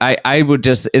I would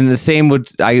just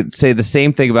I say the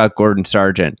same thing about Gordon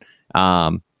Sargent.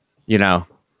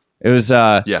 It was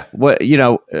I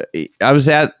was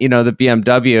at the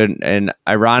BMW and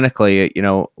ironically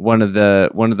one of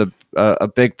the a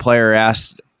big player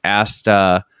asked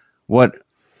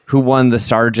who won the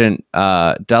Sargent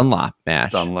Dunlap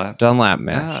match. Dunlap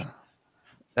match. Yeah.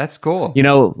 That's cool. I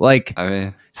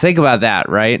mean, think about that,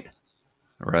 right?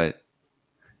 Right.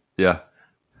 Yeah.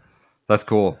 That's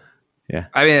cool. Yeah.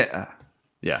 I mean,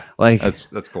 yeah. Like that's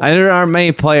cool. There aren't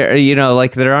many players,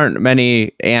 there aren't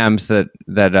many AMs that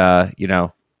a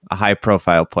high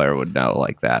profile player would know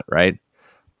like that, right?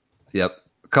 Yep.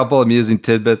 couple amusing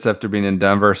tidbits after being in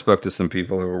Denver. Spoke to some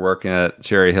people who were working at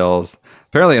Cherry Hills.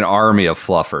 Apparently an army of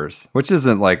fluffers, which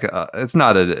isn't like, it's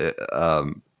not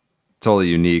a totally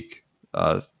unique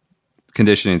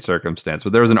conditioning circumstance,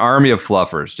 but there was an army of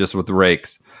fluffers just with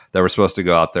rakes that were supposed to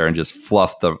go out there and just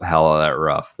fluff the hell out of that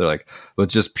rough. They're like, with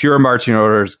just pure marching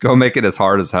orders, go make it as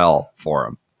hard as hell for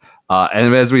them.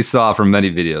 And as we saw from many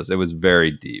videos, it was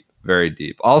very deep. Very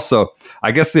deep. Also,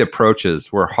 I guess the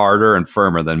approaches were harder and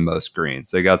firmer than most greens.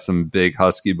 They got some big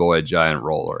husky boy giant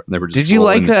roller. And they were just Did you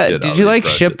like that? Did you like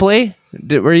Shipley?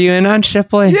 Were you in on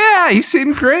Shipley? Yeah, he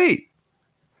seemed great.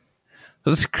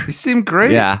 He seemed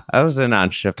great. Yeah, I was in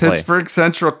on Shipley. Pittsburgh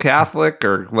Central Catholic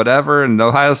or whatever, and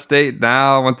Ohio State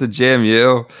now went to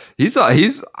JMU. He's.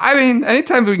 I mean,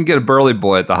 anytime we can get a burly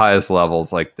boy at the highest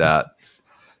levels like that,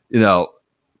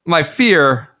 my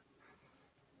fear,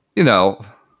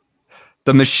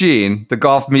 the machine, the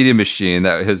golf media machine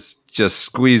that has just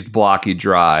squeezed Blockie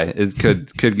dry,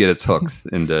 could get its hooks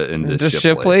into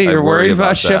Shipley. You're worried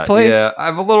about Shipley? Yeah,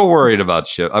 I'm a little worried about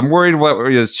Shipley. I'm worried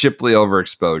what is Shipley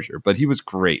overexposure, but he was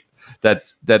great. That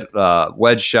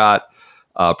wedge shot,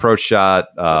 approach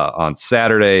shot on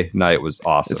Saturday night was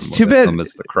awesome. It's too bad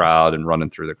amidst the crowd and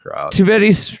running through the crowd. Too bad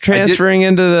he's transferring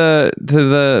into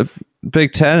the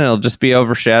Big Ten. It'll just be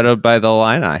overshadowed by the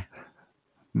Illini.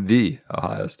 The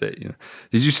Ohio State.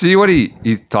 Did you see what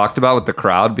he talked about with the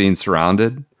crowd, being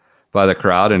surrounded by the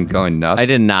crowd and going nuts? I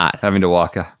did not. Having to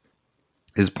walk out.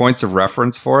 His points of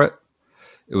reference for it,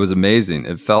 it was amazing.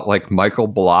 It felt like Michael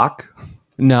Block.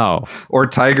 No. Or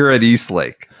Tiger at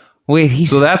Eastlake. Wait,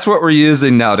 so that's what we're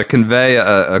using now to convey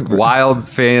a wild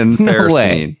fanfare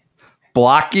scene.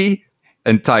 Blockie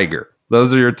and Tiger.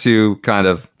 Those are your two kind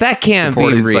of that can't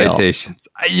be real citations.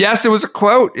 Yes, it was a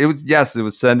quote. It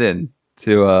was sent in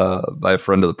to by a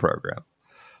friend of the program.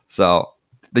 So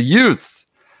the youths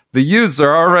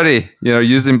are already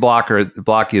using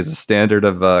Blockie as a standard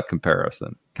of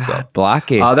comparison. God,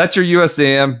 Blockie. That's your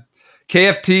USAM.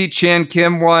 KFT Chan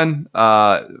Kim won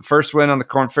first win on the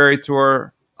Korn Ferry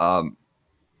Tour.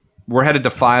 We're headed to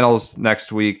finals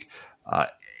next week.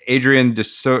 Adrian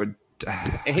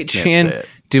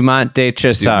Dumont de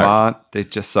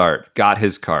Chessart got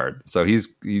his card, so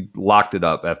he locked it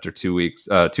up after 2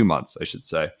 months, I should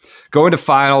say. Going to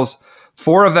finals,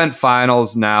 4-event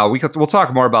finals now. We'll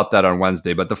talk more about that on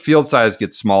Wednesday, but the field size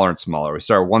gets smaller and smaller. We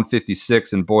start at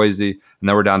 156 in Boise, and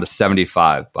then we're down to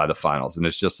 75 by the finals, and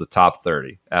it's just the top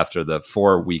 30 after the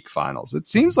 4-week finals. It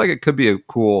seems like it could be a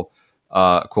cool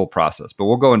process, but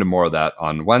we'll go into more of that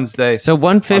on Wednesday. So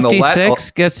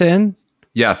 156 gets in?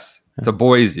 Yes, to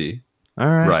Boise. All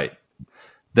right. Right.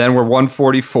 Then we're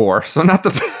 144. So not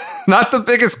the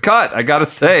biggest cut, I got to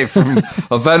say, from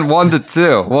event 1 to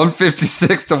 2.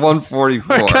 156 to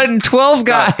 144. We're cutting 12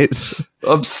 guys.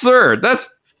 Absurd. That's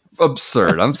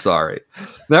absurd. I'm sorry.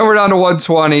 Then we're down to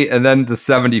 120 and then to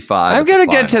 75. I'm going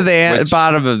to get to the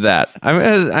bottom of that. I'm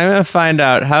going to find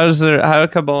out how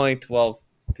come only 12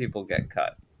 people get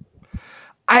cut.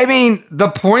 I mean, the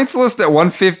points list at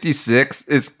 156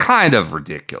 is kind of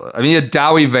ridiculous. I mean,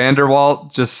 Dowie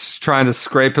Vanderwalt just trying to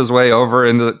scrape his way over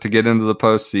to get into the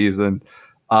postseason.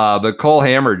 But Cole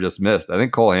Hammer just missed. I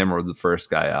think Cole Hammer was the first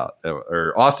guy out.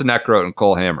 Or Austin Eckroat and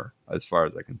Cole Hammer, as far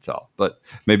as I can tell. But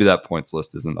maybe that points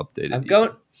list isn't updated.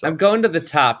 I'm going to the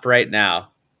top right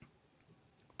now.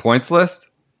 Points list?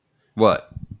 What?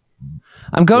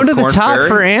 I'm going to the top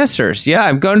for answers. Yeah,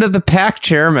 I'm going to the PAC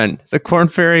chairman, the Korn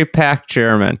Ferry PAC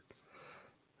chairman.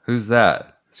 Who's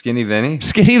that? Skinny Vinny?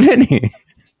 Skinny Vinny.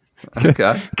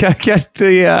 Okay. Get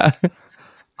the.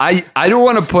 I don't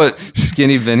want to put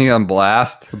Skinny Vinny on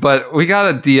blast, but we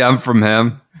got a DM from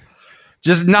him.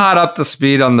 Just not up to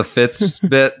speed on the Fitz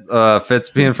bit,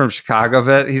 Fitz being from Chicago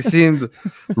bit. He seemed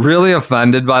really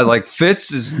offended by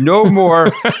Fitz is no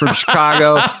more from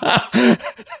Chicago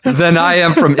than I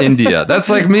am from India. That's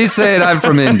like me saying I'm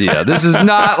from India. This is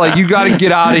not you got to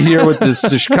get out of here with this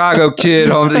Chicago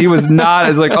kid. He was not.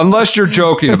 It's unless you're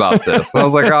joking about this. And I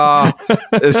was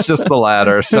it's just the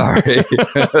latter. Sorry.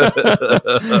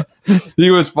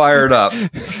 He was fired up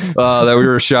that we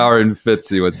were showering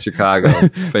Fitzy with Chicago.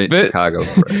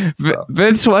 So.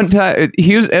 Vince one time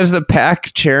he was as the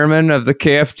PAC chairman of the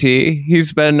KFT. He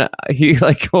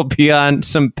will be on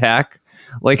some PAC,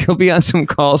 he'll be on some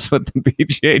calls with the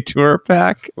PGA Tour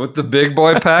PAC, with the big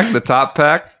boy PAC, the top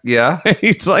PAC. Yeah,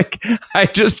 he's I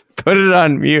just put it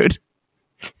on mute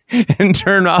and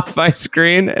turn off my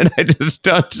screen, and I just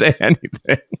don't say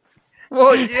anything.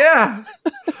 Well, yeah.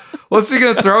 What's he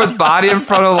going to throw his body in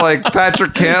front of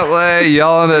Patrick Cantlay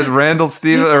yelling at Randall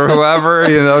Stevens or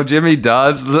whoever, Jimmy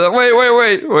Dunn?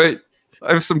 Wait.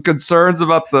 I have some concerns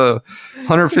about the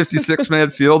 156 man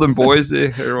field in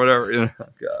Boise or whatever.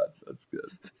 God, that's good.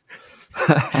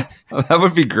 That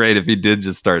would be great if he did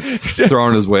just start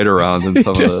throwing his weight around in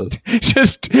some of those.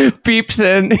 Just beeps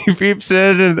in. He beeps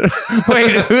in and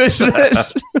wait, who is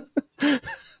this?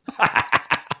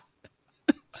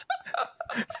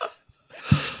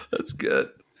 That's good.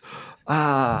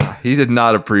 He did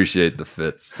not appreciate the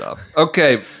Fitz stuff.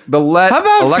 Okay, how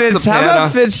about Alexa Fitz? Pano? How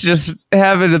about Fitz just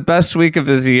having the best week of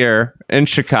his year in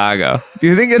Chicago? Do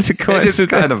you think it's a coincidence? It is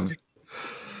kind of.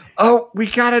 Oh, we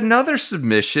got another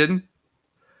submission.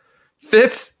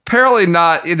 Fitz, apparently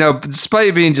not,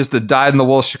 despite being just a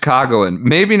dyed-in-the-wool Chicagoan,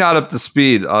 maybe not up to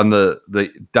speed on the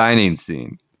dining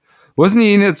scene. Wasn't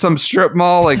he eating at some strip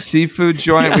mall, like seafood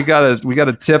joint? Yeah. We got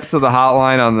a tip to the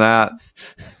hotline on that.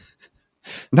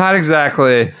 Not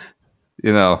exactly,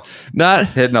 not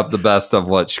hitting up the best of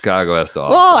what Chicago has to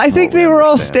offer. Well, I think they were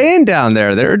all staying down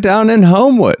there. They were down in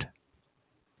Homewood.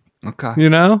 Okay.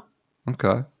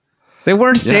 Okay. They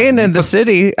weren't staying in the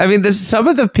city. I mean, some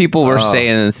of the people were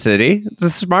staying in the city. The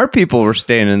smart people were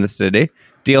staying in the city,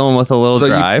 dealing with a little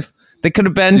drive. They could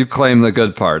have been. You claim the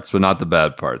good parts, but not the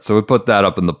bad parts. So we put that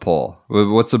up in the poll.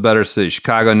 What's a better city?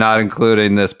 Chicago, not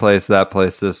including this place, that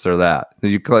place, this or that.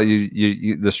 You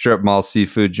the strip mall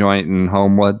seafood joint in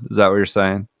Homewood. Is that what you're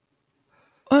saying?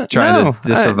 Trying to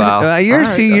disavow.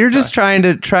 You're just trying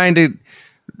to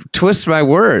twist my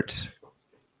words.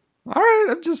 All right,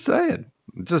 I'm just saying.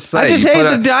 I'm just saying.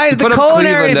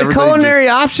 The culinary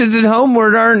options in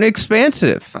Homewood aren't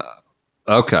expansive.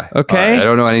 Okay. Right. I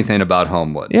don't know anything about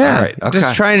Homewood. Yeah. All right. Okay.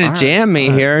 Just trying to jam me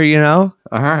here,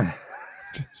 All right.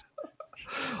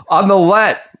 On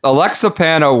the Alexa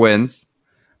Pano wins.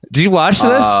 Did you watch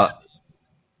this?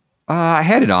 I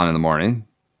had it on in the morning.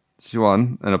 She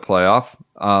won in a playoff.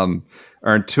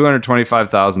 Earned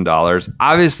 $225,000.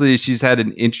 Obviously, she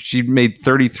made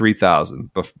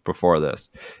 $33,000 before this.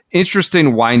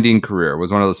 Interesting winding career.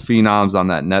 Was one of those phenoms on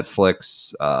that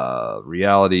Netflix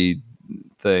reality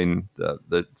thing,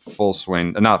 the full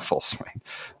swing, not full swing,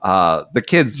 the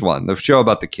kids one, the show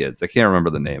about the kids. I can't remember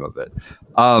the name of it.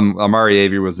 Amari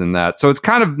Avery was in that. So it's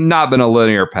kind of not been a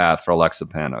linear path for Alexa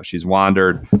Pano. She's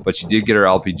wandered, but she did get her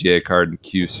LPGA card in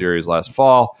Q Series last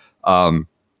fall.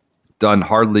 Done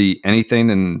hardly anything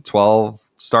in 12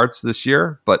 starts this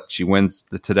year, but she wins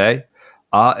today.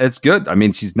 It's good. I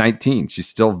mean, she's 19. She's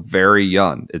still very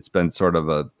young. It's been sort of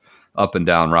a up and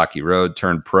down rocky road,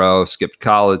 turned pro, skipped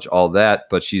college, all that,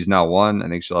 but she's now won. I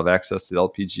think she'll have access to the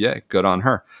LPGA. Good on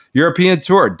her. European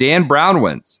Tour, Dan Brown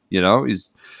wins.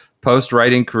 He's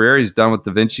post-writing career. He's done with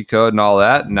Da Vinci Code and all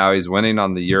that, and now he's winning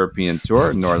on the European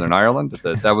Tour in Northern Ireland.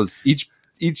 That was each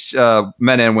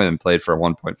men and women played for a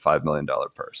 $1.5 million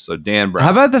purse. So Dan Brown.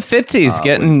 How about the Fitzies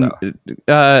getting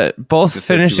both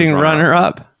finishing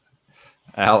runner-up?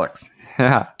 Alex.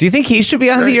 Yeah. Do you think he should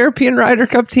be on the European Ryder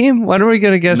Cup team? When are we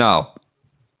going to get? No.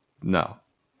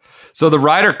 So the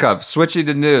Ryder Cup, switching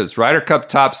to news. Ryder Cup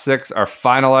top 6 are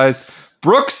finalized.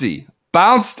 Brooksy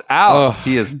bounced out. Oh,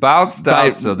 he is bounced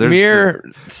out. So there's mere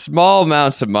small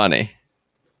amounts of money.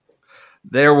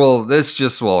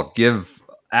 This will give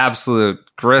absolute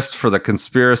grist for the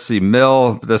conspiracy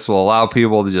mill. This will allow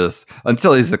people to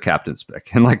until he's the captain's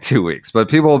pick in like 2 weeks, but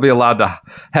people will be allowed to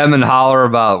hem and holler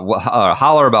about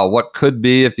what could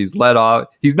be if he's let off.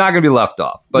 He's not going to be left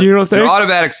off, but you don't think?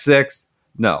 Automatic 6.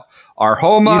 No, our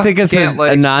Homa. You think it's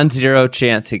a non-zero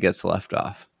chance he gets left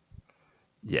off?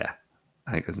 Yeah,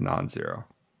 I think it's non-zero.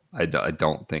 I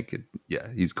don't think it. Yeah,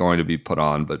 he's going to be put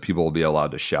on, but people will be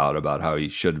allowed to shout about how he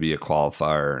should be a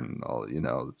qualifier and all.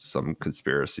 It's some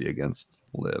conspiracy against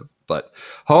Liv. But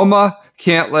Homa,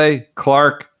 Cantlay,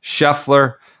 Clark,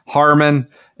 Scheffler, Harmon,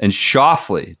 and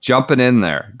Schauffele jumping in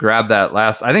there. Grab that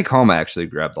last. I think Homa actually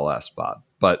grabbed the last spot,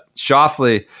 but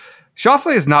Schauffele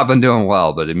has not been doing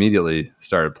well, but immediately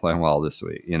started playing well this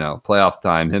week. Playoff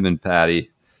time. Him and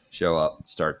Patty show up,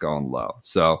 start going low.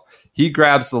 So he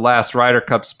grabs the last Ryder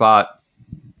Cup spot.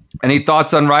 Any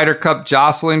thoughts on Ryder Cup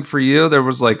jostling for you? There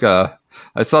was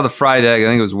I saw the fried egg. I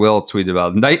think it was Will tweeted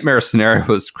about nightmare scenario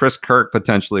was Chris Kirk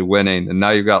potentially winning. And now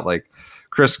you've got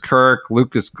Chris Kirk,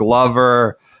 Lucas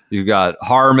Glover, you've got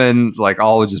Harmon,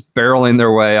 all just barreling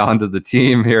their way onto the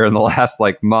team here in the last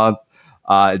month.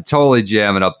 Totally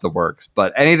jamming up the works.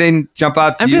 But anything jump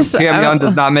out to you? Cam Young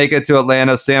does not make it to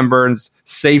Atlanta. Sam Burns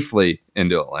safely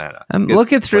into Atlanta. I'm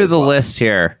looking through the list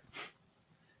here.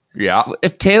 Yeah.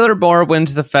 If Taylor Moore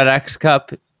wins the FedEx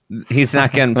Cup, he's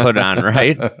not getting put on,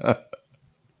 right?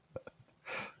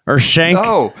 Or Shank?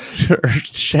 No.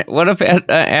 What if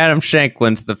Adam Shank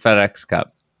wins the FedEx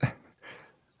Cup?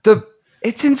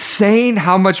 It's insane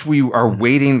how much we are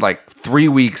waiting, like 3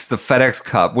 weeks, the FedEx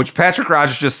Cup, which Patrick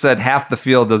Rogers just said half the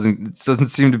field doesn't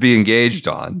seem to be engaged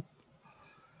on.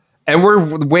 And we're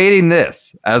waiting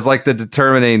this as like the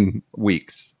determining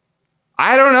weeks.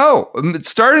 I don't know. It's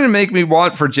starting to make me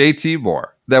want for JT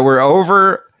more, that we're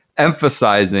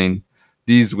overemphasizing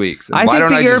these weeks. And I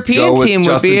think the European team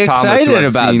would be excited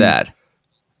about that.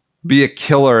 Be a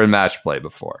killer in match play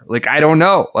before. Like, I don't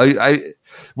know.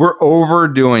 We're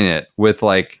overdoing it with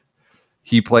like,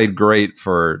 he played great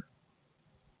for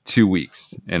 2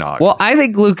 weeks in August. Well, I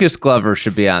think Lucas Glover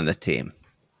should be on the team.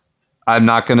 I'm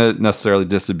not going to necessarily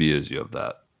disabuse you of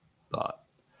that thought.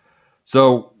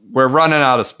 So we're running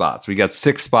out of spots. We got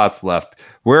 6 spots left.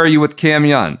 Where are you with Cam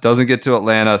Young? Doesn't get to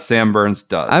Atlanta. Sam Burns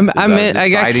does. I'm in. I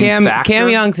got Cam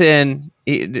Young's in.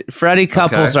 Freddie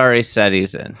Couples already said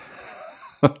he's in.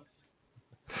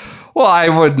 Well, I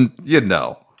wouldn't,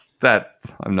 that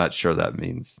I'm not sure that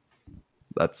means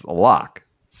that's a lock.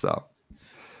 So,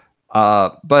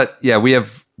 but yeah, we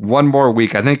have one more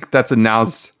week. I think that's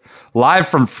announced live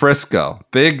from Frisco.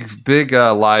 Big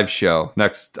live show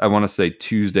next, I want to say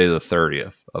Tuesday, the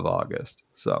 30th of August.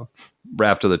 So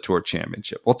after the Tour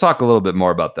Championship. We'll talk a little bit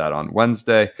more about that on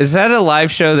Wednesday. Is that a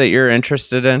live show that you're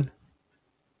interested in?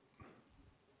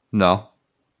 No.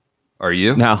 Are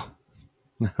you? No.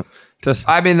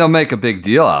 I mean, they'll make a big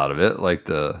deal out of it, like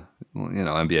the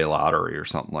NBA lottery or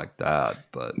something like that.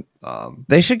 But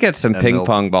they should get some ping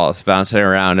pong balls bouncing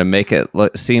around and make it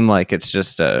seem like it's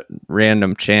just a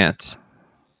random chance.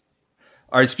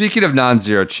 All right. Speaking of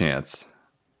non-zero chance,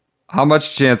 how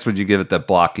much chance would you give it that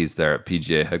Blockie's there at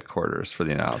PGA headquarters for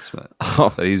the announcement?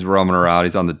 That he's roaming around,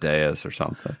 he's on the dais or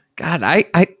something. God,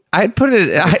 I'd put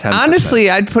it.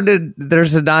 Honestly, I'd put it.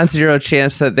 There's a non-zero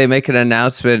chance that they make an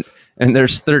announcement. And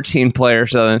there's 13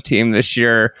 players on the team this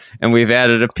year, and we've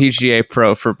added a PGA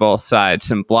Pro for both sides.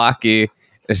 And Blockie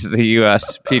is the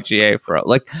U.S. PGA Pro.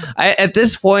 Like at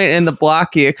this point in the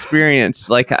Blockie experience,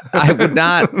 like I would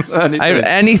not.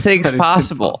 Anything's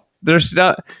possible. There's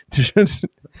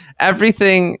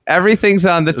everything's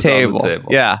on the table.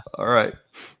 Yeah. All right.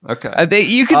 Okay.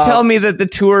 You could tell me that the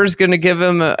tour is going to give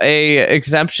him a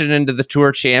exemption into the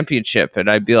Tour Championship, and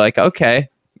I'd be like, okay,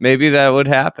 maybe that would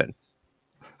happen.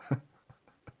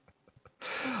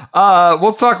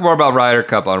 We'll talk more about Ryder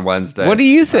Cup on Wednesday. What do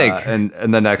you think?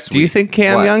 And the next week. Do you think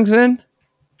Cam Young's in?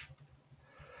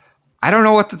 I don't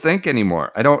know what to think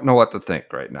anymore. I don't know what to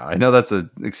think right now. I know that's an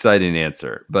exciting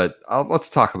answer, but let's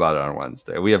talk about it on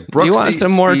Wednesday. We have Brooksy. Do you want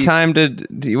some more time to?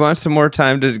 Do you want some more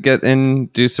time to get in,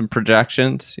 do some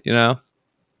projections?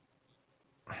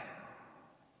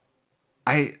 I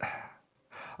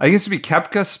think it should be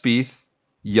Koepka, Spieth,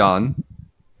 Young,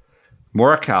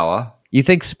 Morikawa. You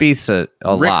think Spieth's a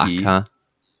lock, huh?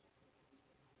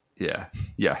 Yeah.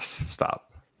 Yes.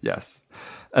 Stop. Yes.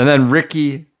 And then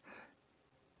Ricky,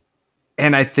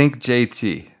 and I think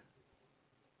JT.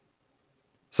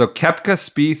 So Koepka,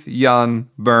 Spieth, Young,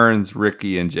 Burns,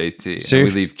 Ricky, and JT. Sure. And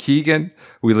we leave Keegan.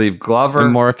 We leave Glover.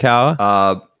 And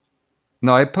Morikawa?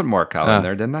 No, I put Morikawa in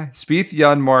there, didn't I? Spieth,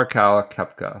 Young, Morikawa,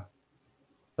 Koepka.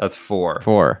 That's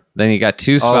 4. Then you got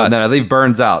 2 spots. Oh, and then I leave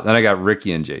Burns out. Then I got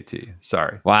Ricky and JT.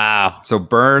 Sorry. Wow. So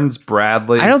Burns,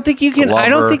 Bradley. I don't think you can. Glover. I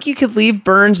don't think you could leave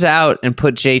Burns out and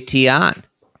put JT on.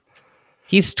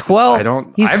 He's 12.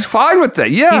 I'm fine with that.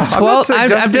 Yeah, he's 12.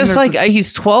 I'm just like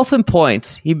he's 12th in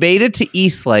points. He made it to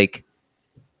Eastlake,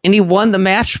 and he won the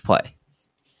match play.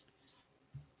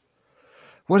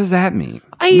 What does that mean?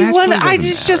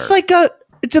 It's just like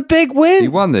it's a big win. He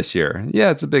won this year. Yeah,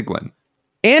 it's a big win.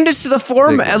 And it's the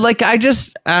format. Like I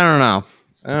don't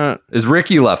know. Is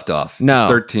Ricky left off? No.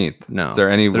 He's 13th. No. Is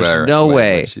there anywhere? There's no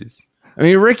way. I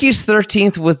mean, Ricky's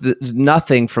 13th with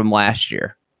nothing from last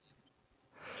year.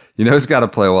 You know who's got to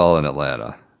play well in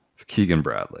Atlanta? It's Keegan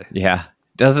Bradley. Yeah.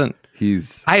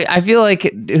 He's. I feel like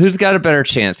who's got a better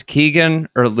chance, Keegan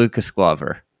or Lucas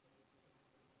Glover?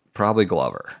 Probably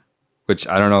Glover, which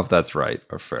I don't know if that's right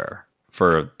or fair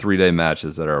for 3-day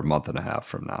matches that are a month and a half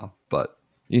from now, but.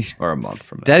 Or a month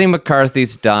from now. Denny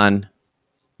McCarthy's done.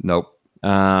 Nope.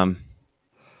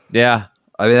 Yeah.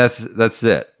 I mean that's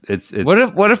it. It's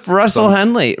what if Russell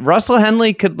Henley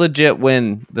could legit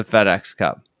win the FedEx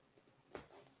Cup?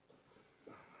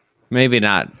 Maybe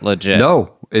not legit.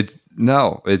 No.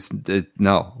 No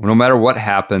matter what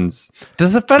happens.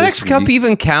 Does the FedEx Cup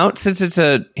even count since it's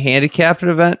a handicapped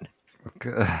event?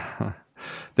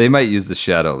 They might use the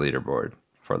shadow leaderboard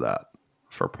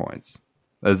for points.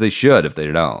 As they should if they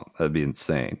don't. That'd be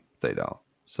insane if they don't.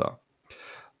 So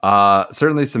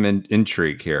certainly some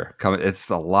intrigue here. It's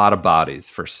a lot of bodies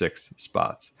for 6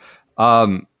 spots.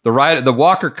 The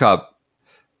Walker Cup,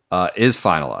 is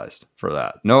finalized for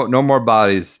that. No more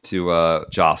bodies to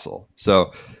jostle.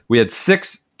 So we had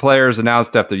 6 players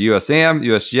announced after USAM,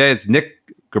 USGA. It's Nick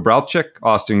Gabrelchik,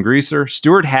 Austin Greaser,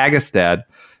 Stuart Hagestad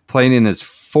playing in his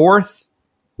 4th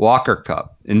Walker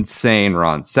Cup. Insane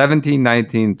run. 17,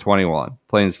 19, 21.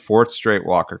 Playing his 4th straight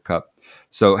Walker Cup.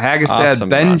 So Hagestad, Awesome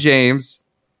Ben run. James.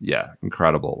 Yeah,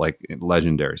 incredible. Like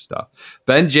legendary stuff.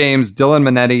 Ben James, Dylan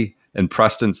Minetti, and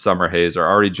Preston Summerhays are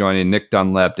already joining Nick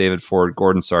Dunlap, David Ford,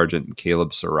 Gordon Sargent, and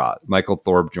Caleb Surratt. Michael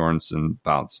Thorpe Jorgensen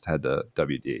bounced head to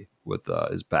WD with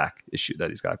his back issue that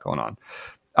he's got going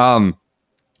on.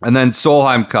 And then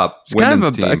Solheim Cup, It's women's kind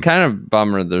of a team. kind of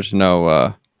bummer. There's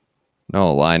no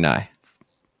Illini.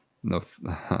 No,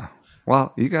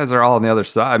 well, you guys are all on the other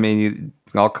side. I mean, you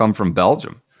all come from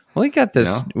Belgium. Well, we got this.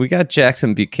 No? We got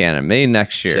Jackson Buchanan. Maybe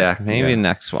next year. Jack, maybe yeah.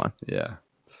 next one. Yeah.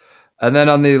 And then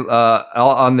on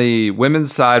the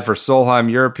women's side for Solheim,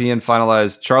 European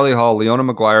finalized Charlie Hall, Leona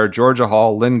McGuire, Georgia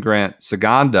Hall, Lynn Grant,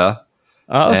 Saganda.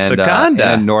 Oh, and Saganda.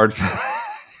 Anna Nordqvist.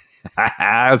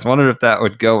 I was wondering if that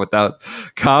would go without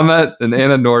comment. And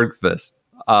Anna Nordqvist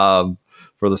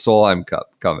for the Solheim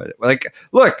Cup coming. Like,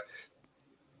 look,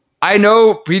 I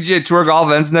know PGA Tour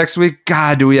golf ends next week.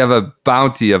 God, do we have a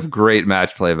bounty of great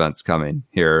match play events coming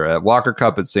here at Walker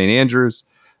Cup at St. Andrews,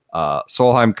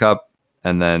 Solheim Cup,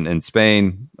 and then in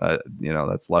Spain,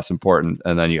 that's less important.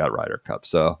 And then you got Ryder Cup.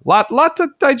 So lot to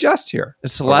digest here.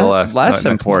 It's over less next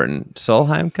important.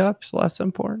 Solheim Cup's less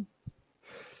important.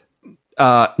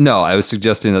 No, I was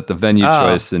suggesting that the venue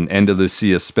choice in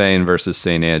Andalusia, Spain versus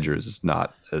St. Andrews is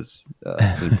not as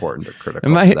important or critical.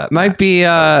 It for that might match, be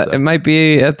I would say. it might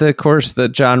be at the course that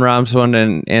John Rahm's won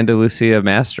in Andalusia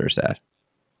Masters at.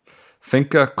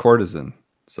 Finca Courtesan.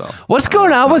 So What's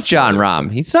going on with John Rahm?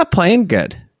 He's not playing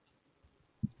good.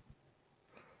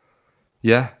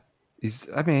 yeah, he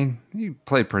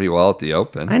played pretty well at the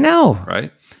Open. I know.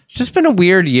 Right? It's just been a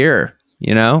weird year,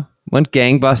 Went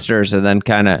gangbusters and then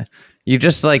kind of you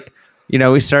just like,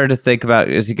 we started to think about,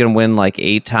 is he going to win like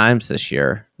 8 times this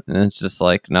year? And it's just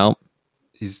like, nope.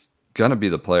 He's gonna be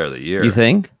the player of the year. You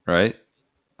think? Right?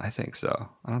 I think so.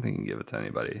 I don't think you can give it to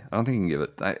anybody. I don't think you can give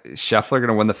it. Is Scheffler going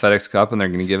to win the FedEx Cup and they're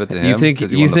going to give it to him? You think? Because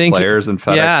he won the Players and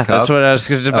FedEx yeah, Cup? that's what I was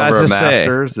about over to a say.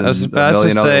 Masters I was and about a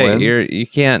to million other say wins? you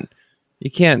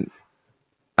can't.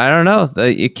 I don't know.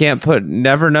 You can't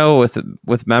never know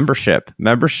with membership.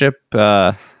 Membership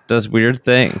does weird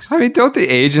things. I mean, don't the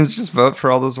agents just vote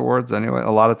for all those awards anyway? A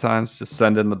lot of times, just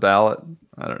send in the ballot.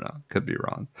 I don't know. Could be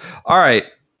wrong. All right,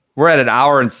 we're at 1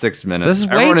 hour and 6 minutes. This is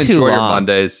way Everyone too enjoy your long.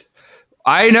 Mondays.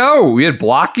 I know we had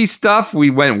blocky stuff. We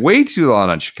went way too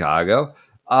long on Chicago.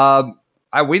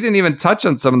 We didn't even touch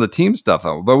on some of the team stuff,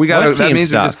 but we got. What That team means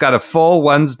stuff? we just got a full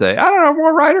Wednesday. I don't know,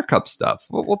 more Ryder Cup stuff.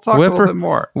 We'll talk a little bit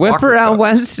more. Whip Walker around Cup.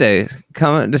 Wednesday.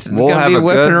 Coming. This is We'll going to have be a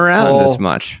whipping good, around full- this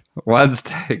much.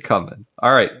 Wednesday coming.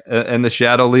 All right, and the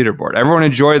Shadow Leaderboard. Everyone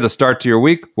enjoy the start to your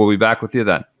week. We'll be back with you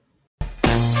then.